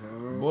ass.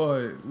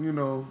 But,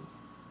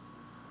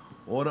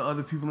 all the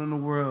other people in the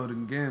world,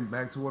 again,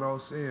 back to what I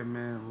was saying,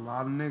 man, a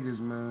lot of niggas,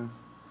 man.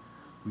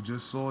 We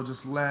just saw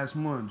last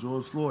month,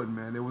 George Floyd,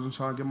 man. They wasn't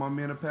trying to give my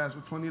man a pass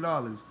for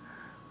 $20.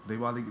 They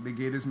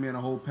gave this man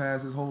a whole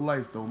pass his whole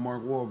life, though,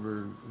 Mark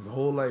Wahlberg. His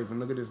whole life. And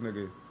look at this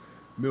nigga.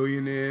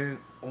 Millionaire,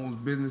 owns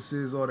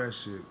businesses, all that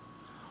shit.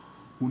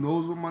 Who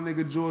knows what my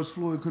nigga George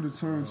Floyd could have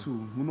turned to?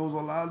 Who knows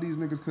what a lot of these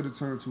niggas could have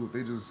turned to if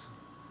they just...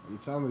 I'm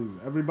telling you,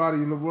 everybody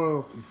in the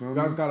world, you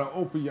guys got to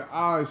open your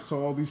eyes to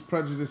all these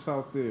prejudice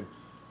out there.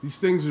 These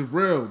things are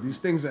real. These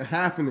things are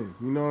happening.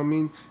 You know what I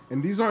mean?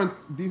 And these aren't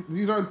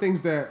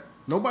things that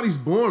nobody's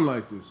born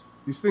like this.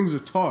 These things are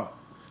taught.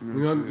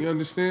 You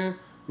understand?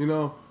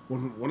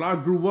 When I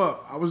grew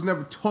up, I was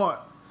never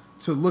taught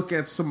to look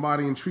at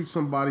somebody and treat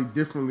somebody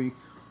differently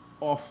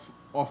off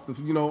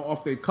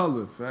their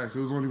color. Facts.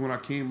 It was only when I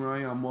came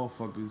around y'all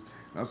motherfuckers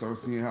and I started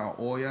seeing how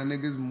all y'all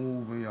niggas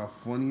move and y'all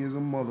funny as a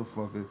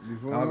motherfucker.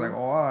 I was like,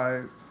 all right,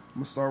 I'm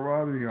gonna start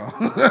robbing y'all.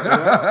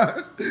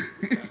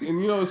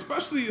 And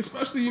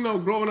especially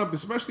growing up,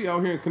 especially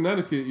out here in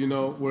Connecticut,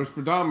 where it's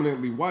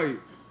predominantly white.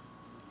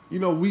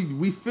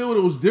 We feel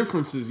those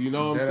differences. You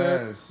know what I'm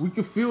saying? We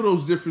can feel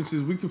those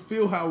differences. We can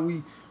feel how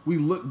we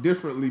look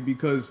differently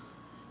because,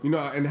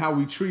 and how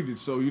we treated.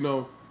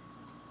 So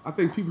I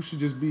think people should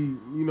just be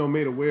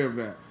made aware of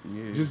that.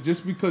 Yeah.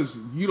 Just because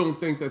you don't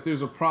think that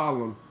there's a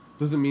problem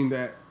doesn't mean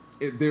that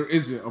there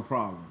isn't a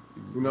problem.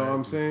 Exactly. You know what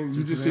I'm saying?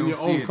 You just in your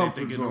own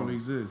comfort zone. It don't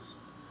exist.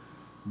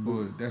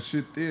 But that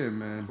shit there,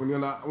 man. When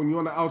you're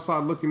on the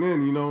outside looking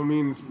in, you know what I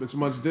mean? It's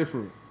much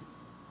different.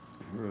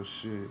 Real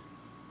shit.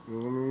 You know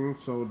what I mean?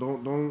 So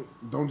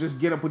don't just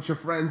get up with your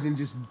friends and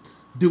just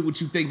do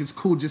what you think is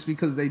cool just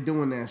because they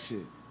doing that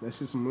shit. That's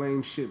just some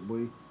lame shit,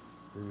 boy.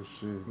 Real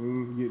shit.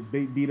 You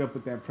get beat up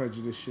with that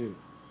prejudice shit.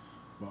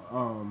 But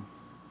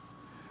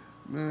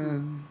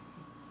man,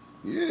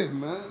 yeah,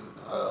 man.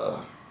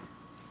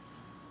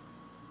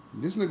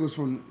 This nigga was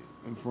from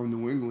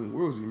New England.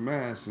 Where was he?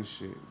 Mass and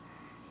shit.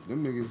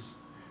 Them niggas,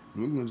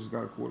 New England just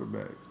got a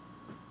quarterback.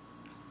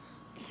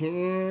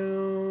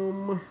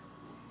 Cam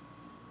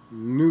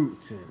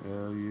Newton.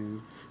 Hell yeah.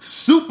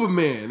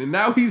 Superman. And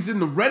now he's in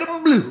the red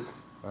and blue.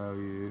 Hell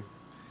yeah.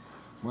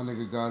 My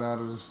nigga got out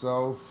of the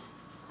South.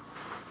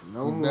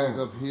 No He more. back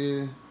up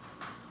here.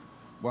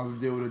 About to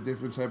deal with a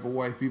different type of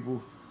white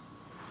people.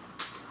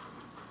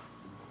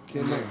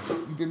 Can Yeah. they?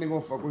 You think they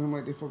gonna fuck with him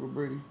like they fuck with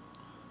Brady?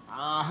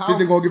 How? Think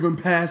they gonna give him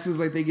passes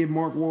like they give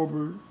Mark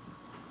Wahlberg?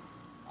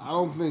 I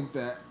don't think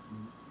that.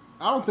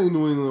 I don't think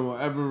New England will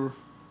ever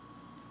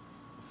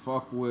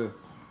fuck with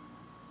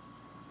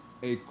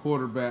a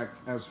quarterback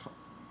as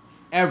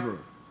ever.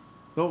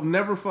 They'll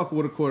never fuck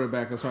with a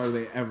quarterback as hard as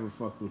they ever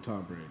fuck with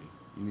Tom Brady.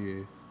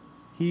 Yeah.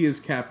 He is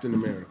Captain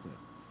America.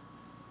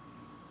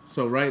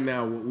 So right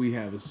now, what we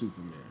have is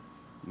Superman.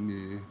 Yeah.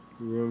 You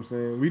know what I'm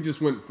saying? We just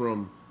went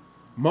from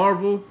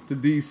Marvel to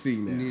DC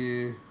now.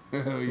 Yeah.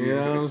 Hell yeah. You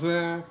know what I'm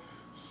saying?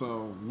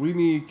 So we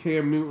need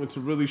Cam Newton to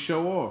really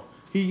show off.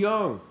 He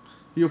young.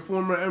 He a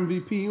former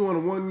MVP. He on a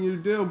 1-year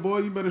deal, boy.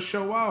 You better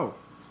show out.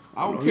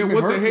 I don't care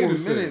what the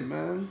haters say.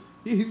 Man.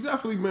 Yeah, he's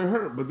definitely been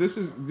hurt, but this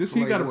For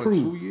he got to prove.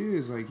 2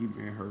 years, like he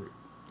been hurt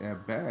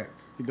at back.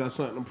 He got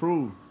something to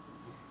prove.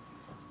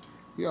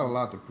 He got a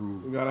lot to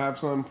prove. You got to have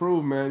something to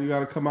prove, man. You got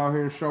to come out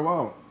here and show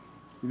out.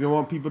 You don't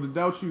want people to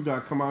doubt you. You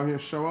got to come out here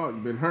and show out.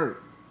 You've been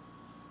hurt.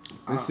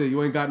 They say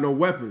you ain't got no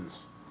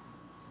weapons.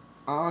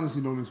 I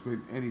honestly don't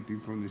expect anything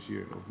from this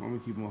year, though. I'm gonna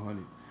keep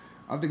 100.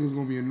 I think it's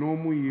gonna be a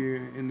normal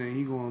year, and then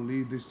he gonna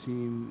leave this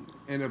team,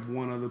 end up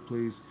one other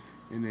place,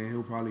 and then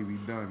he'll probably be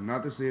done.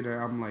 Not to say that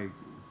I'm like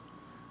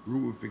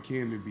rooting for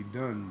Cam to be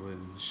done,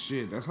 but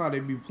shit, that's how they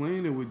be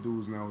playing it with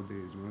dudes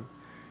nowadays, man.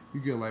 You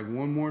get like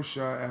one more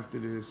shot after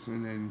this,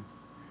 and then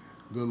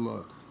good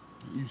luck.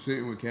 You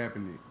sitting with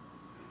Kaepernick.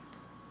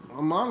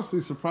 I'm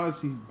honestly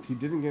surprised he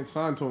didn't get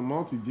signed to a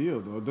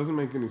multi-deal, though. It doesn't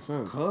make any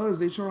sense. Cause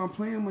they try to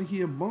play him like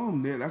he a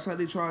bum. That's how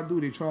they try to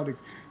do. They try to,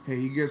 hey,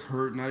 he gets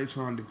hurt. Now they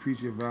trying to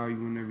decrease your value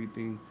and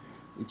everything.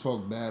 They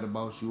talk bad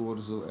about you, all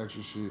this little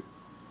extra shit.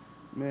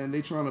 Man,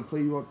 they trying to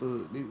play you out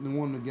the. They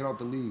want him to get out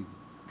the league.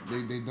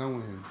 They done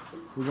with him.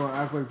 We're gonna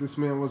act like this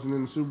man wasn't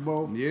in the Super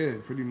Bowl. Yeah,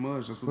 pretty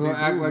much. That's what We're they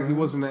gonna act do, like he man.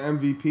 wasn't an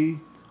MVP.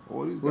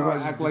 All these We're guys gonna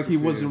just act like he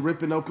disappear. wasn't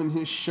ripping open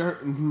his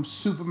shirt and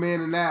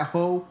Superman in that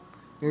hole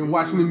and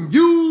watching him.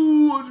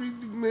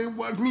 You, man,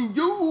 watch me.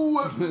 You,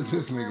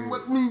 This man, nigga.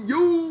 watch me.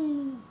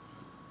 You.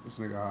 This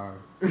nigga high.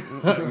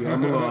 Yeah,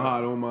 I'm a little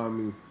hot. Don't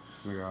mind me.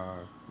 This nigga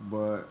high.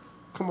 But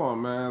come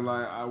on, man.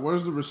 Like,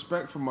 where's the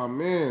respect for my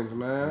man's,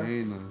 man? There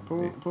ain't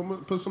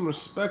none. Put some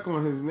respect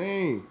on his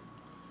name.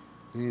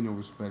 There ain't no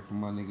respect for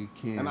my nigga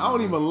Cam. And I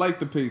don't even like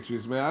the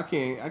Patriots, man. I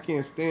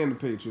can't stand the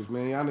Patriots,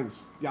 man. Y'all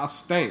niggas, y'all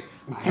stink.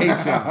 I hate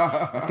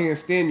y'all. I can't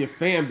stand your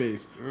fan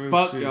base. Real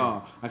Fuck shit.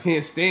 y'all. I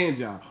can't stand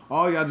y'all.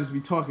 All y'all just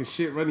be talking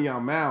shit, running y'all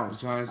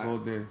mouths. Giants all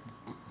day.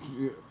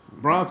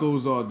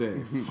 Broncos all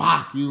day.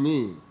 Fuck you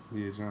mean?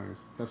 Yeah,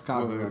 Giants. That's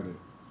copyrighted.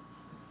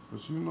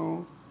 But you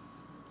know,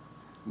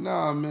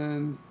 nah,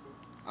 man.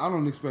 I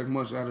don't expect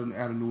much out of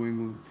New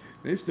England.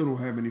 They still don't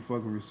have any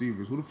fucking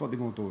receivers. Who the fuck they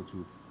gonna throw it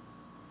to?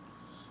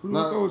 Who they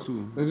gonna throw it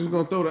to? They're just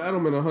gonna throw the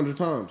Edelman 100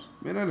 times.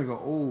 Man, that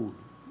nigga old.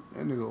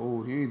 That nigga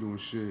old. He ain't doing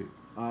shit.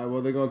 All right,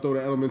 well they're gonna throw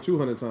the Edelman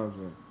 200 times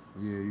then.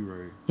 Yeah, you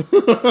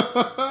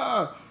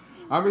right.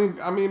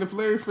 I mean, if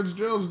Larry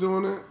Fitzgerald's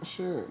doing it,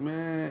 shit.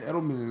 Man,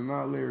 Edelman is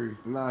not Larry.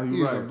 Nah, He's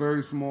you a right.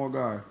 very small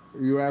guy.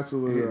 You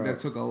absolutely right. That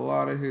took a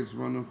lot of hits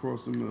running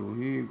across the middle.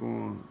 He ain't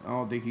going. I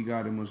don't think he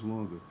got it much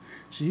longer.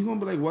 Shit, he gonna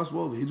be like Wes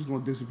Welker. He just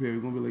gonna disappear. He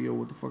gonna be like, yo,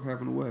 what the fuck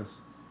happened to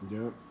Wes?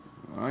 Yep.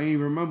 I ain't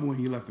even remember when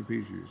he left the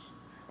Patriots.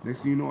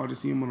 Next thing you know, I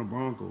just see him on the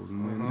Broncos,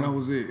 and then that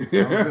was it.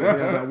 That was it. He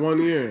had that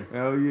 1 year.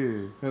 Hell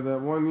yeah. Had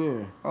that 1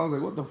 year. I was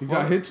like, what the He fuck?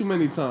 got hit too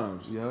many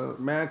times. Yeah.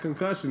 Mad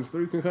concussions.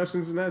 3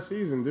 concussions in that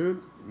season,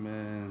 dude.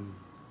 Man.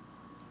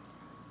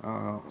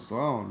 So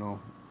I don't know.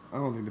 I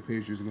don't think the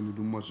Patriots are gonna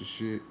do much of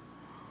shit.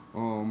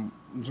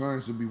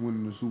 Giants will be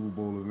winning the Super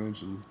Bowl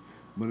eventually,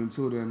 but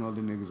until then,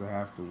 other niggas will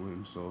have to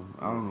win. So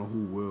I don't know who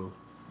will.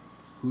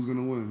 Who's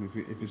gonna win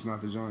if it's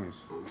not the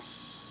Giants?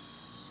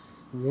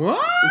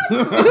 What?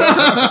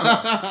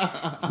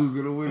 Who's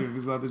gonna win if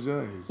it's not the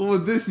Giants? Well,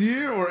 this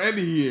year or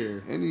any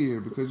year? Any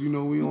year, because you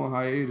know we on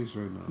hiatus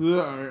right now.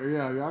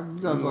 Yeah, you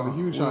guys on a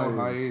huge we on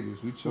hiatus.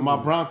 hiatus. We So chilling. my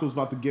Broncos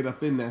about to get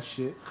up in that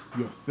shit.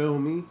 You feel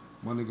me?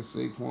 My nigga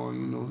Saquon,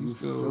 you know, he's You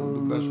still feel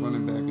the best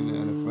running back in the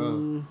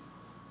NFL.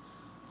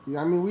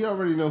 Yeah, I mean, we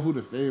already know who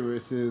the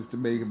favorites is to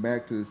make it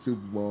back to the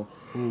Super Bowl.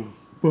 Who?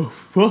 But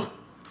fuck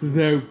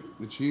them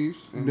The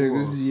Chiefs and who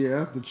niggas, else?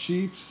 yeah. The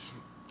Chiefs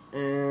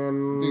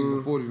and I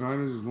think the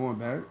 49ers is going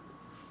back.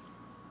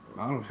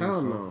 I don't think Hell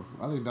so. no.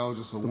 I think that was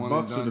just a the one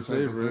Bucks and are done the type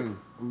of favorite. thing.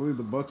 I believe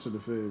the Bucks are the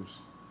faves.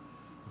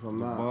 If I'm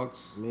The not,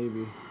 Bucks.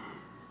 maybe.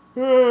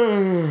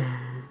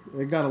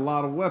 They got a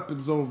lot of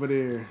weapons over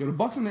there. Yo, the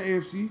Bucks in the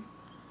AFC.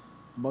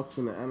 Bucks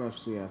in the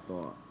NFC, I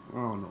thought. I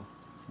don't know,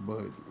 but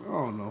I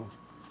don't know.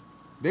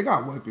 They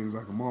got weapons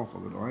like a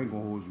motherfucker though. I ain't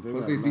gonna hold you. They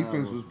Plus got their mad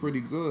defense was weapons.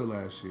 pretty good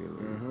last year.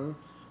 Like,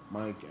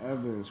 Mike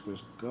Evans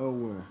was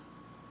going.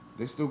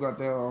 They still got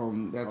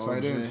that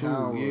tight end O.J. too.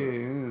 Howard. Yeah,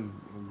 and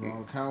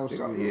Gronkowski. they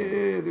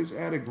got this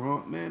added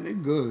Gronk. Man, they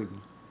good.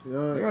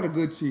 Yeah, They got a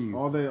good team.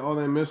 all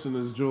they missing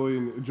is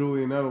Julian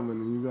Edelman,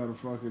 and you got to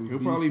fucking. He'll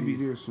probably be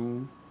there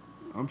soon.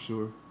 I'm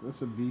sure.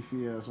 That's a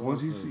beefy ass.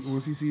 Once he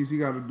sees he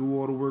got to do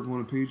all the work on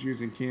the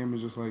Patriots, and Cam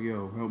is just like,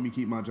 yo, help me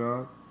keep my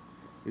job.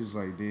 It's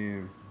like,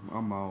 damn,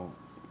 I'm out.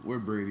 Where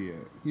Brady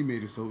at? He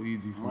made it so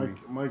easy for me.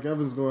 Mike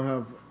Evans gonna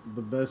have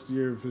the best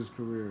year of his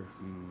career.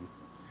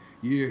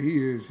 Yeah,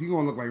 he is. He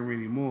gonna look like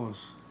Randy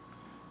Moss.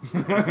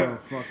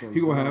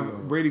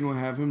 Brady gonna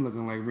have him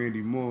looking like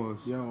Randy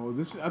Moss. Yo,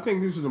 I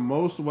think this is the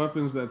most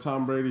weapons that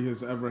Tom Brady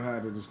has ever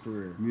had in his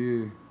career.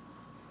 Yeah.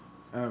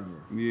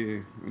 Ever. Yeah.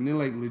 And they're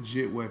like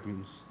legit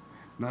weapons.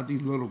 Not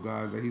these little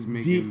guys that he's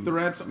making. Deep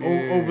threats,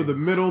 over the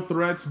middle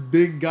threats,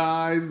 big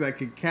guys that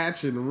can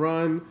catch and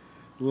run.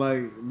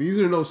 Like, these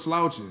are no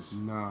slouches.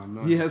 Nah.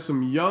 He has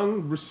some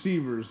young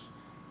receivers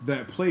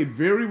that played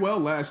very well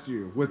last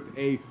year with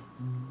a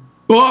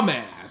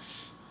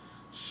bum-ass,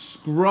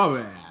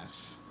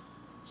 scrub-ass.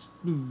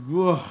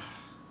 Ugh.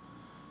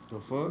 The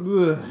fuck?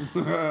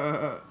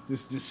 Ugh.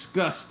 Just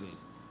disgusted.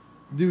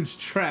 Dude's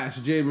trash,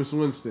 Jameis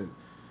Winston.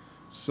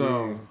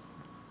 So, yeah.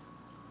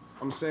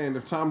 I'm saying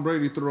if Tom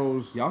Brady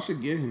throws... Y'all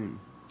should get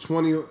him.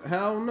 20...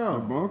 Hell no. The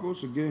Broncos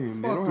should get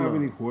him. Fuck they don't have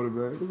any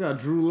quarterback. We got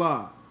Drew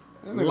Lock.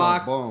 That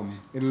nigga a bum.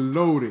 And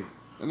loaded.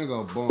 That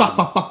nigga a bum. Bop,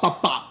 bop, bop,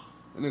 bop, bop.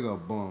 That nigga a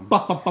bum.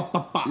 Bop, bop, bop,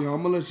 bop, bop. Yo,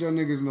 I'm gonna let y'all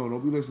niggas know.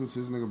 Don't be listening to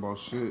this nigga about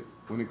shit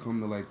when it come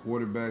to like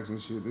quarterbacks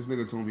and shit. This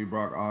nigga told me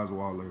Brock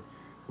Osweiler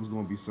was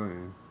gonna be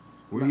something.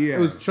 Where he at?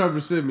 It was Trevor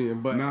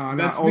Simeon, but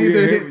that's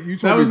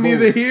neither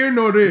neither here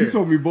nor there. You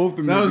told me both of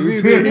them. That was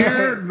neither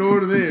here nor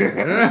there.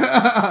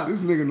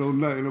 This nigga know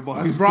nothing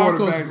about his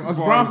quarterbacks. Us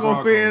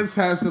Bronco fans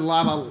had a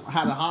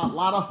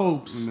lot of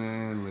hopes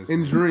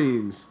and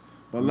dreams,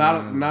 but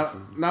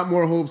not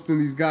more hopes than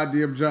these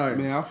goddamn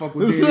Giants. Man,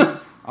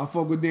 I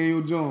fuck with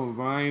Daniel Jones,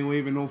 but I ain't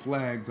waving no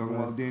flag talking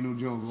about Daniel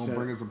Jones gonna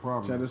bring us a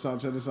problem.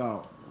 Check this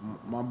out.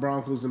 My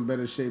Broncos in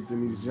better shape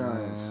than these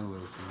Giants. Man,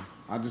 listen.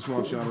 I just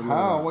want y'all to know.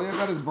 How? That. Well, y'all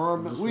got his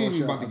Von. We ain't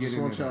even about to get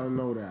into that. I just want y'all to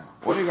know that.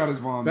 Well, they got his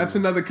Von. That's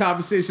another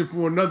conversation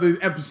for another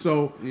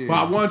episode. Yeah. But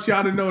I want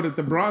y'all to know that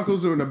the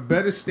Broncos are in a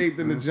better state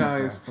than the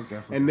Giants,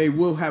 and they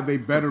will have a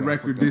better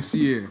record this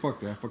year.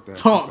 Fuck that.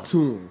 Talk to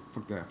them.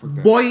 Fuck that.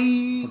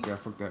 Boy.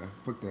 Fuck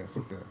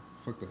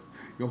that.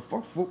 Yo,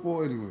 fuck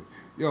football anyway.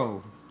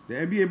 Yo, the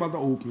NBA about to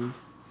open.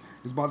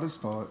 It's about to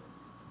start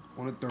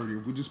on the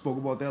 30th. We just spoke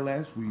about that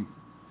last week.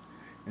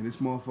 And this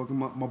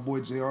motherfucking, my boy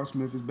J.R.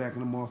 Smith is back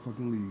in the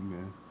motherfucking league,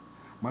 man.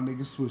 My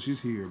nigga Swish is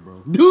here,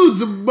 bro.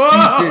 Dude's a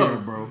bum. He's here,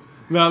 bro.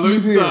 Nah, let me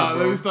stop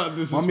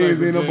disrespecting My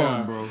man's ain't a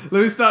bum, bro.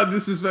 Let me stop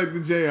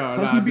disrespecting JR.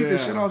 Plus, he beat the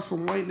shit out of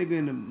some white nigga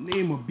in the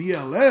name of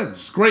BLM.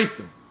 Scraped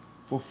him.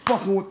 For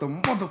fucking with the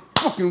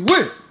motherfucking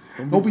whip.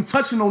 Don't be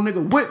touching no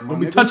nigga whip, Don't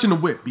be touching the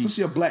whip, B.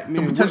 Especially a black man.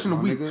 Don't be touching the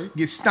whip.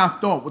 Get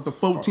stopped off with the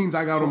 14s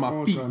I got on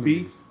my feet,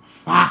 B.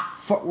 Fuck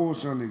all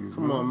y'all niggas,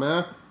 Come on,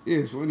 man.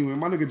 Yeah, so anyway,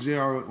 my nigga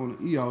JR on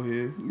the E out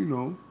here, you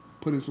know,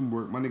 put in some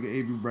work. My nigga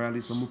Avery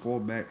Bradley, someone fall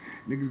back.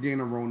 Niggas getting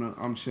a Rona,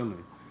 I'm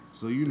chilling.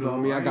 So you know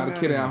me, I got a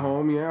kid at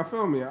home. Yeah, I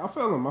feel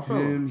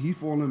him. He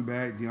falling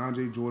back.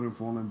 DeAndre Jordan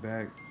falling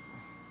back.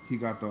 He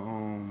got the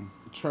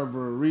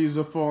Trevor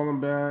Ariza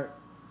falling back.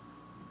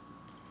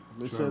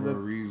 They said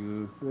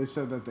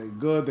that they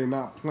good. They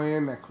not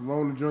playing. That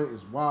Corona joint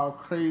is wild,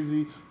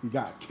 crazy. We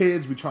got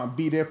kids. We trying to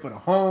be there for the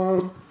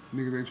home.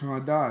 Niggas ain't trying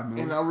to die, man.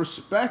 And I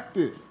respect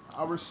it.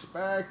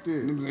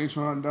 Niggas ain't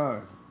trying to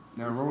die.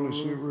 That Rona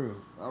shit real.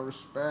 I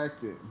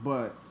respect it.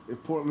 But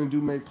if Portland do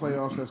make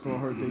playoffs, that's going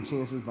to hurt their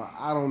chances. But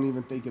I don't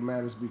even think it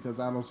matters because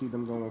I don't see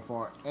them going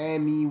far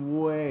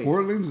anyway.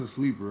 Portland's a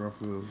sleeper, I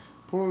feel.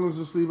 Portland's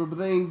a sleeper, but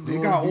they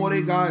got all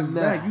their guys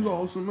back. You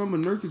also remember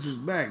Nurkic is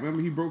back.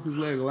 Remember he broke his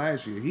leg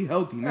last year. He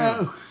healthy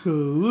now.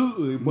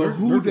 Absolutely. But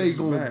who they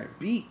going to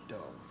beat,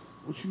 though?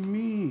 What you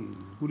mean?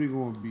 Who they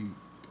going to beat?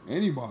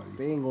 Anybody.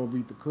 They ain't going to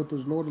beat the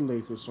Clippers nor the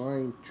Lakers, so I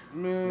ain't...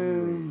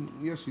 Man,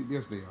 yes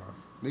they are.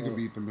 They can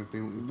beat them if they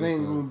ain't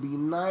going to beat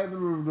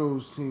neither of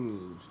those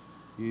teams.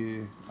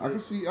 Yeah. I can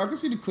see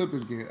the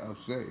Clippers getting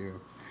upset, yeah.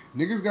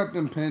 Niggas got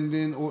them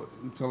pending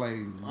to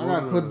like... I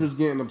got Clippers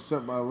getting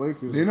upset by the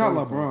Lakers. They're not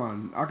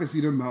LeBron. I can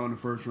see them out in the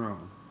first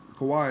round.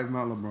 Kawhi is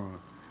not LeBron.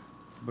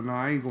 But no,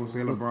 I ain't gonna say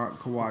LeBron.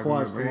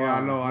 Kawhi's Kawhi. Yeah,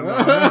 I know.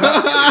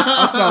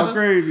 I sound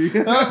crazy.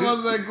 I was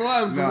gonna say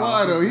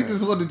Kawhi though. He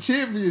just won the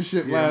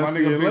championship last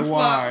year. My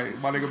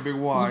nigga Big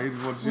Y. He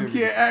just won the championship. We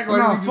can't act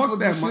like he just won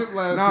the shit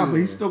last year. Nah, but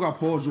he still got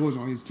Paul George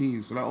on his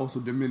team, so that also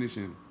diminish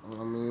him.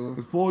 I mean,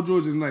 because Paul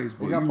George is nice,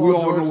 but we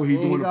all know what he's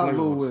doing in the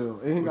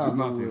playoffs. And he got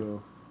Lou Will. You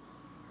know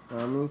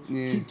what I mean?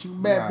 Yeah. Keep two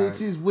bad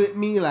bitches with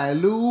me like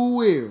Lou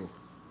Will.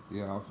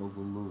 Yeah, I fuck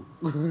with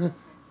Lou.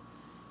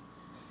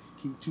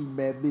 Keep two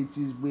bad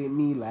bitches with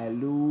me like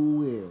Lou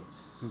Will.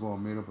 They gonna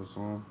make up a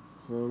song.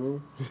 Feel me?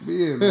 But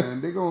yeah,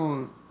 man, they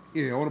gonna...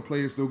 Yeah, all the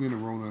players still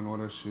getting Rona and all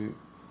that shit.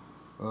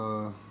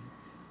 I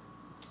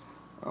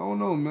don't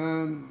know,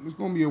 man. It's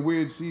gonna be a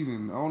weird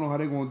season. I don't know how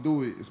they gonna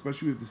do it,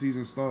 especially if the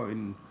season start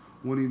and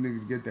when these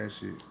niggas get that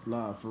shit.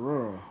 Nah, for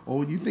real.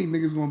 Oh, you think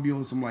niggas gonna be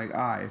on some like,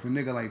 if a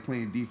nigga like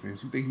playing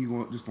defense, you think he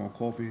just gonna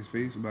cough in his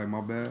face and be like,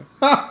 my bad?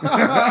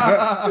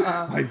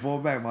 Like, fall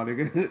back, my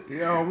nigga.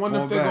 Yeah, I wonder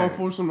if they gonna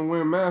force him to wear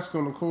a mask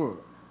on the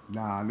court.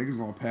 Nah, niggas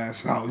gonna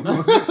pass out. You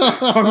know fuck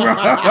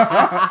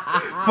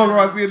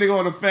around, see a nigga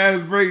on a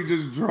fast break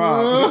just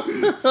drop.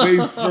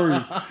 Face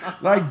first.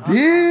 Like,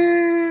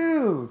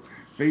 damn.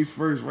 Face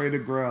first, right to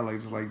the ground. Like,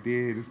 just like,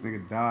 damn, this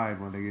nigga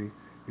died, my nigga.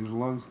 His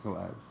lungs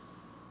collapsed.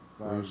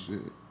 Real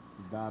shit.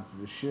 He died for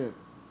the shit.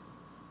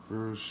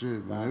 Real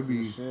shit, man. Died It for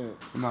be, the shit.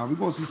 nah, we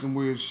gonna see some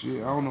weird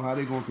shit. I don't know how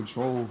they gonna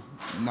control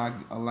not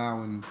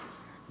allowing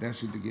that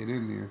shit to get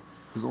in there.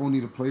 Because only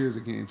the players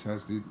are getting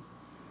tested.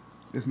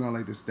 It's not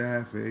like the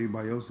staff and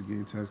everybody else is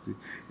getting tested.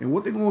 And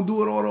what they gonna do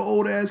with all the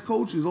old ass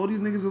coaches? All these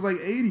niggas is like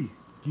 80.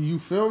 You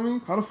feel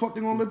me? How the fuck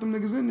they gonna let them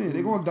niggas in there?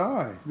 They gonna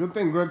die. Good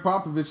thing Greg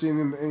Popovich ain't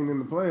in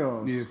the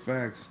playoffs. Yeah,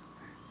 facts.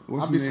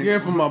 I'll be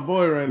scared for my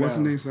boy right now. What's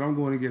the name? Said I'm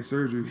going to get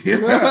surgery.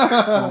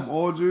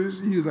 Aldridge.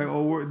 He was like,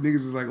 niggas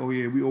is like, oh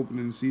yeah, we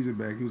opening the season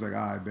back. He was like,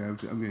 all right, man,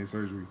 I'm getting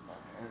surgery.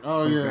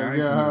 Oh fuck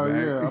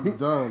yeah, I'm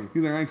done.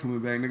 He's like, I ain't coming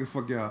back, nigga.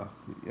 Fuck y'all.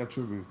 Y'all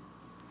tripping.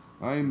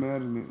 I ain't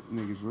mad at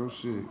niggas. Real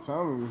shit. I'm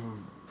telling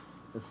you,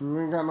 if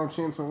we ain't got no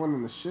chance of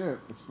winning the shit,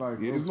 it's like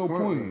yeah, there's no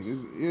point.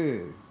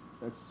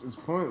 It's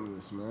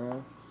pointless,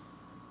 man.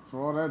 For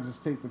all that,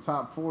 just take the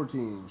top 4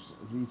 teams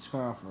of each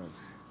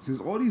conference. Since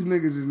all these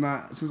niggas is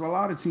not, since a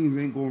lot of teams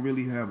ain't gonna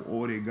really have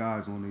all their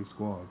guys on their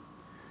squad,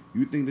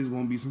 you think there's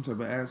gonna be some type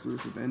of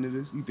asterisk at the end of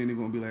this? You think they're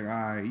gonna be like,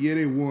 all right, yeah,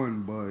 they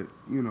won, but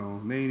you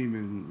know, they ain't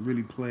even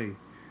really play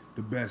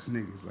the best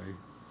niggas. Like,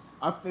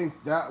 I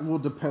think that will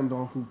depend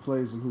on who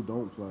plays and who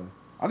don't play.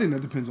 I think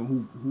that depends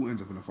on who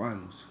ends up in the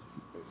finals.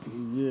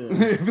 Yeah.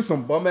 If it's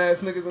some bum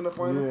ass niggas in the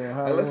finals,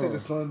 yeah, let's say the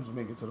Suns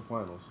make it to the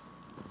finals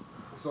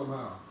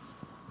somehow.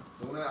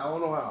 I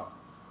don't know how.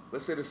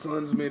 Let's say the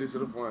Suns made it to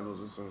the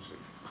finals or some shit.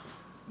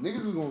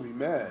 Niggas is gonna be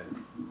mad.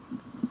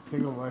 They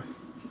gonna like,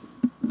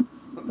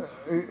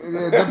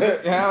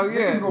 hell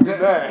yeah, Niggas gonna be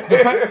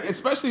mad.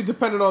 especially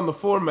depending on the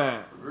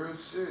format. Real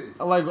shit.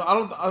 Like I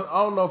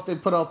don't know if they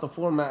put out the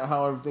format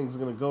how everything's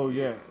gonna go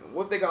yet.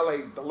 What they got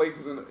like the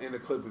Lakers and the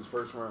Clippers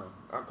first round?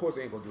 Of course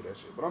they ain't gonna do that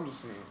shit, but I'm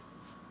just saying.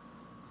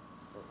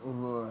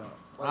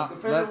 Like,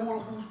 depending on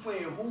who's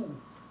playing who.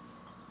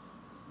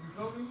 You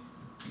feel me?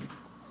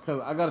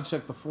 Because I gotta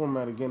check the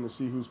format again to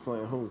see who's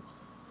playing who,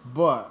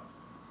 but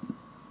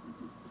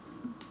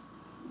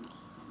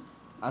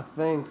I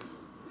think,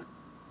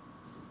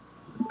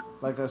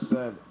 like I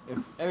said, if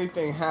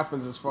anything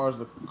happens as far as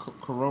the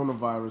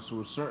coronavirus,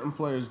 where certain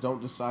players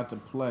don't decide to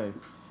play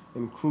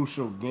in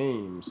crucial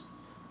games,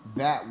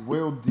 that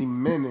will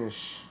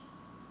diminish.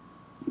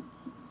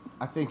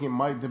 I think it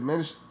might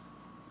diminish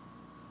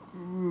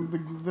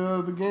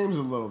the games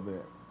a little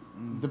bit,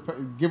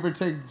 give or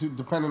take,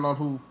 depending on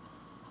who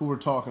we're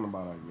talking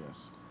about, I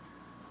guess.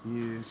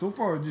 Yeah, so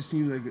far it just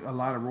seems like a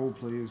lot of role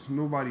players.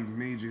 Nobody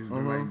major has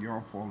been like,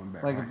 y'all falling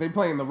back. Like, if they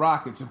play in the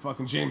Rockets and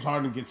fucking James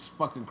Harden gets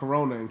fucking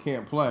corona and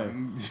can't play,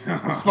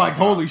 it's like,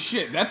 holy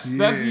shit, that's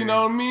you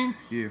know what I mean?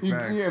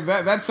 Yeah,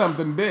 that's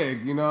something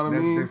big, you know what I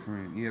mean? That's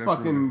different. Yeah, that's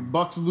fucking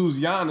Bucks lose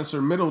Giannis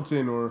or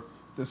Middleton, or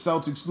the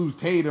Celtics lose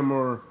Tatum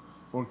or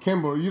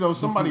Kimber, you know,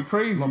 somebody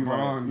crazy.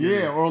 LeBron.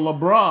 Like, or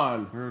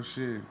LeBron. Real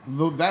shit.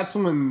 That's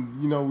when,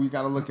 you know, we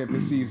got to look at the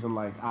season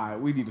like, all right,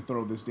 we need to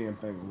throw this damn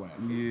thing away.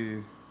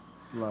 Yeah.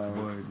 Like,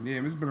 but yeah,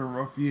 it's been a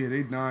rough year.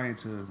 They dying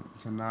to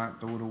not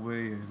throw it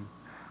away, and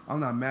I'm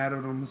not mad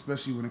at them,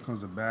 especially when it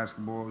comes to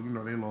basketball. You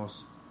know, they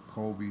lost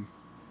Kobe.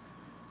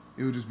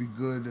 It would just be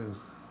good to,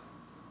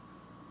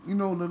 you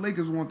know, the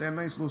Lakers want that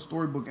nice little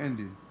storybook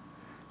ending,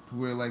 to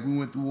where like we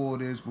went through all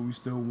this, but we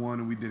still won,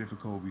 and we did it for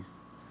Kobe.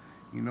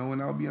 You know,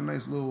 and that'll be a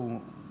nice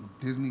little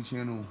Disney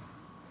Channel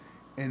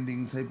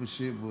ending type of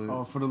shit.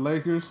 But for the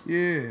Lakers,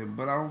 yeah,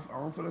 but I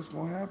don't feel that's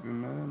gonna happen,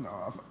 man.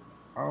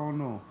 I don't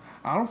know.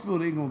 I don't feel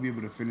they're going to be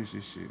able to finish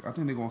this shit. I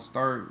think they're going to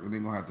start and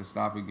they're going to have to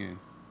stop again.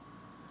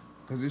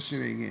 Because this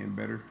shit ain't getting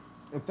better.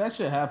 If that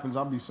shit happens,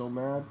 I'll be so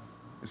mad.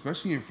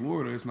 Especially in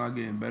Florida, it's not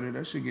getting better.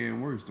 That shit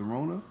getting worse. The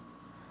Rona,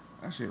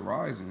 that shit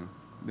rising.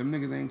 Them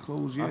niggas ain't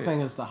closed yet. I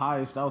think it's the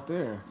highest out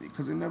there.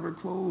 Because it never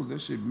closed.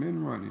 That shit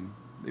been running.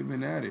 They've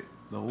been at it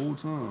the whole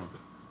time.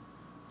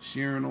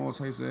 Sharing all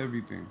types of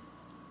everything.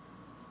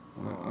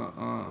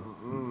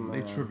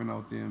 They tripping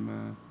out there,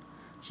 man.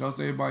 Shouts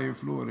to everybody in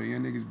Florida. Y'all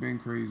niggas been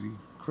crazy.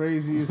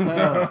 Crazy as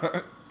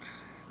hell.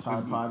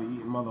 Tide Pod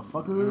eating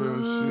motherfuckers.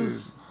 Real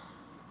shit.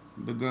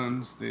 The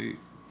gun state.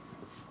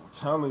 I'm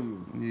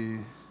telling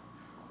you.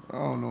 Yeah.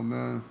 I don't know,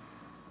 man.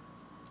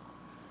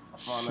 I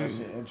find that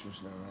shit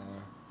interesting,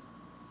 man.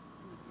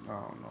 I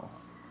don't know.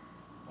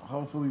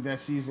 Hopefully that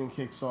season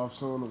kicks off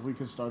soon and we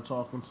can start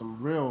talking some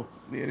real.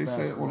 Yeah, they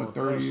said on the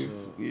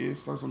 30th. Yeah, it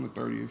starts on the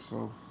 30th,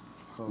 so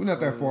we're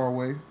not that far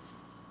away.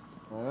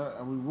 Yeah,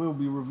 and we will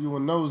be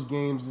reviewing those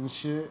games and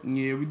shit.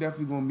 Yeah, we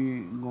definitely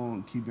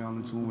gonna keep y'all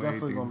in tune with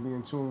everything. Definitely gonna be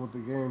in tune with the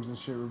games and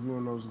shit,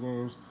 reviewing those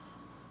games,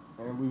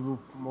 and we will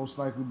most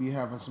likely be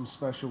having some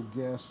special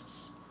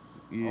guests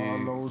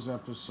on those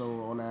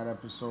episodes, on that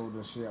episode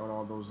and shit, on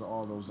all those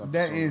episodes.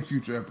 That and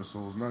future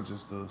episodes, not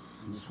just the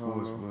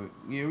sports, but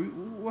yeah,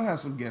 we'll have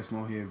some guests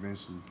on here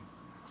eventually.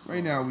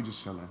 Right now, we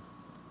just chilling.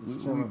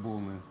 We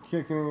bulling,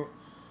 kicking it.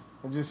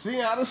 And just see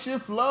how the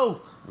shit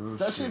flow. Real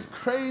That shit. shit's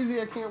crazy.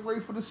 I can't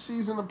wait for the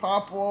season to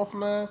pop off,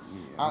 man.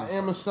 Yeah, I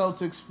am a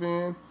Celtics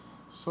fan.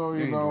 So, They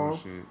you ain't know, doing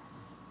shit.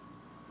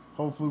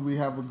 hopefully we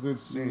have a good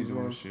They ain't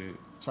doing season. shit.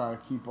 Try to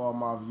keep all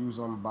my views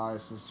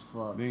unbiased as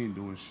fuck. They ain't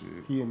doing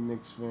shit. He a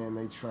Knicks fan,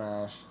 they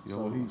trash. Yo,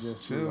 so he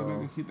just, chill, you know,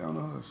 nigga. Keep down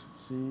the hush.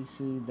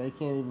 see, they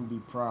can't even be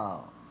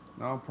proud.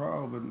 Now I'm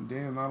proud, but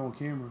damn, not on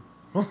camera.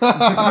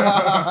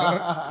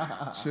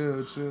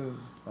 chill.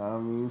 I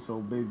mean, so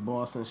Big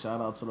Boston, shout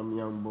out to them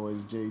young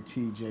boys,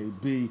 JT,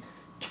 JB,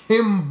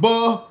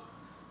 Kimba.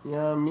 You know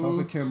what I mean? How's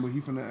a Kemba? He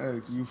from the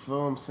X. You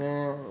feel what I'm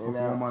saying?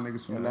 Fuck all my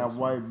niggas from and the that X.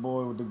 white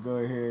boy with the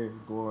good hair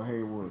going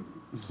Hayward.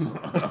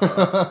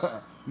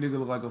 Nigga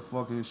look like a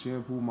fucking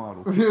shampoo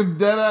model.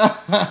 Dead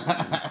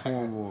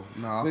Cornball.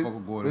 Nah, I fuck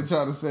with They Gordon.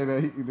 try to say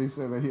that they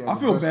said that he had I the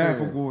feel best bad hair.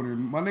 for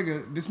Gordon.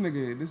 This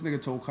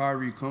nigga told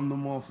Kyrie come to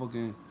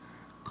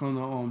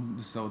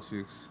the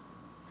Celtics.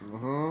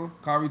 Mm-hmm.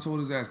 Kyrie told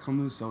his ass come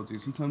to the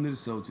Celtics. He come to the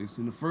Celtics.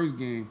 In the first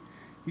game,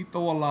 he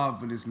throw a lob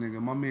for this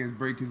nigga. My man's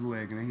break his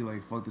leg, and then he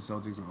like fuck the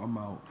Celtics. I'm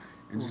out.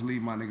 And just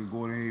leave my nigga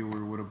Gordon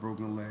Hayward with a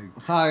broken leg.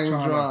 High and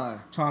dry.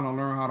 Trying to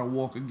learn how to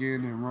walk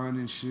again and run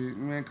and shit.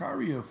 Man,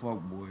 Kyrie a fuck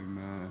boy,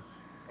 man.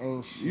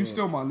 Ain't shit. You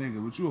still my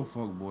nigga, but you a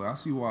fuck boy. I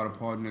see why the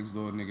party next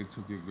door nigga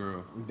took your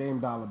girl. Dame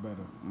Dollar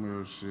better.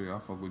 Real shit. I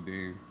fuck with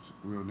Dame.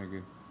 Real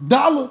nigga.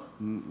 Dollar.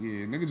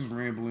 Yeah, nigga just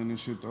rambling and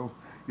shit though.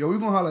 Yo, we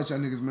gonna holler at y'all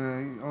niggas,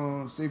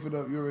 man. Safe it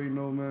up. You already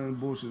know, man.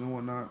 Bullshit and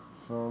whatnot.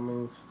 Feel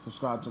me?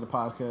 Subscribe to the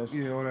podcast.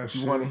 Yeah, all that if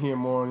shit. you want to hear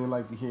more and you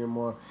like to hear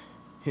more,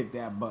 hit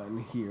that button,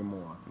 hear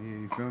more. Yeah,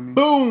 you feel me?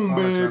 Boom,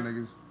 Holla at babe. y'all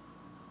niggas.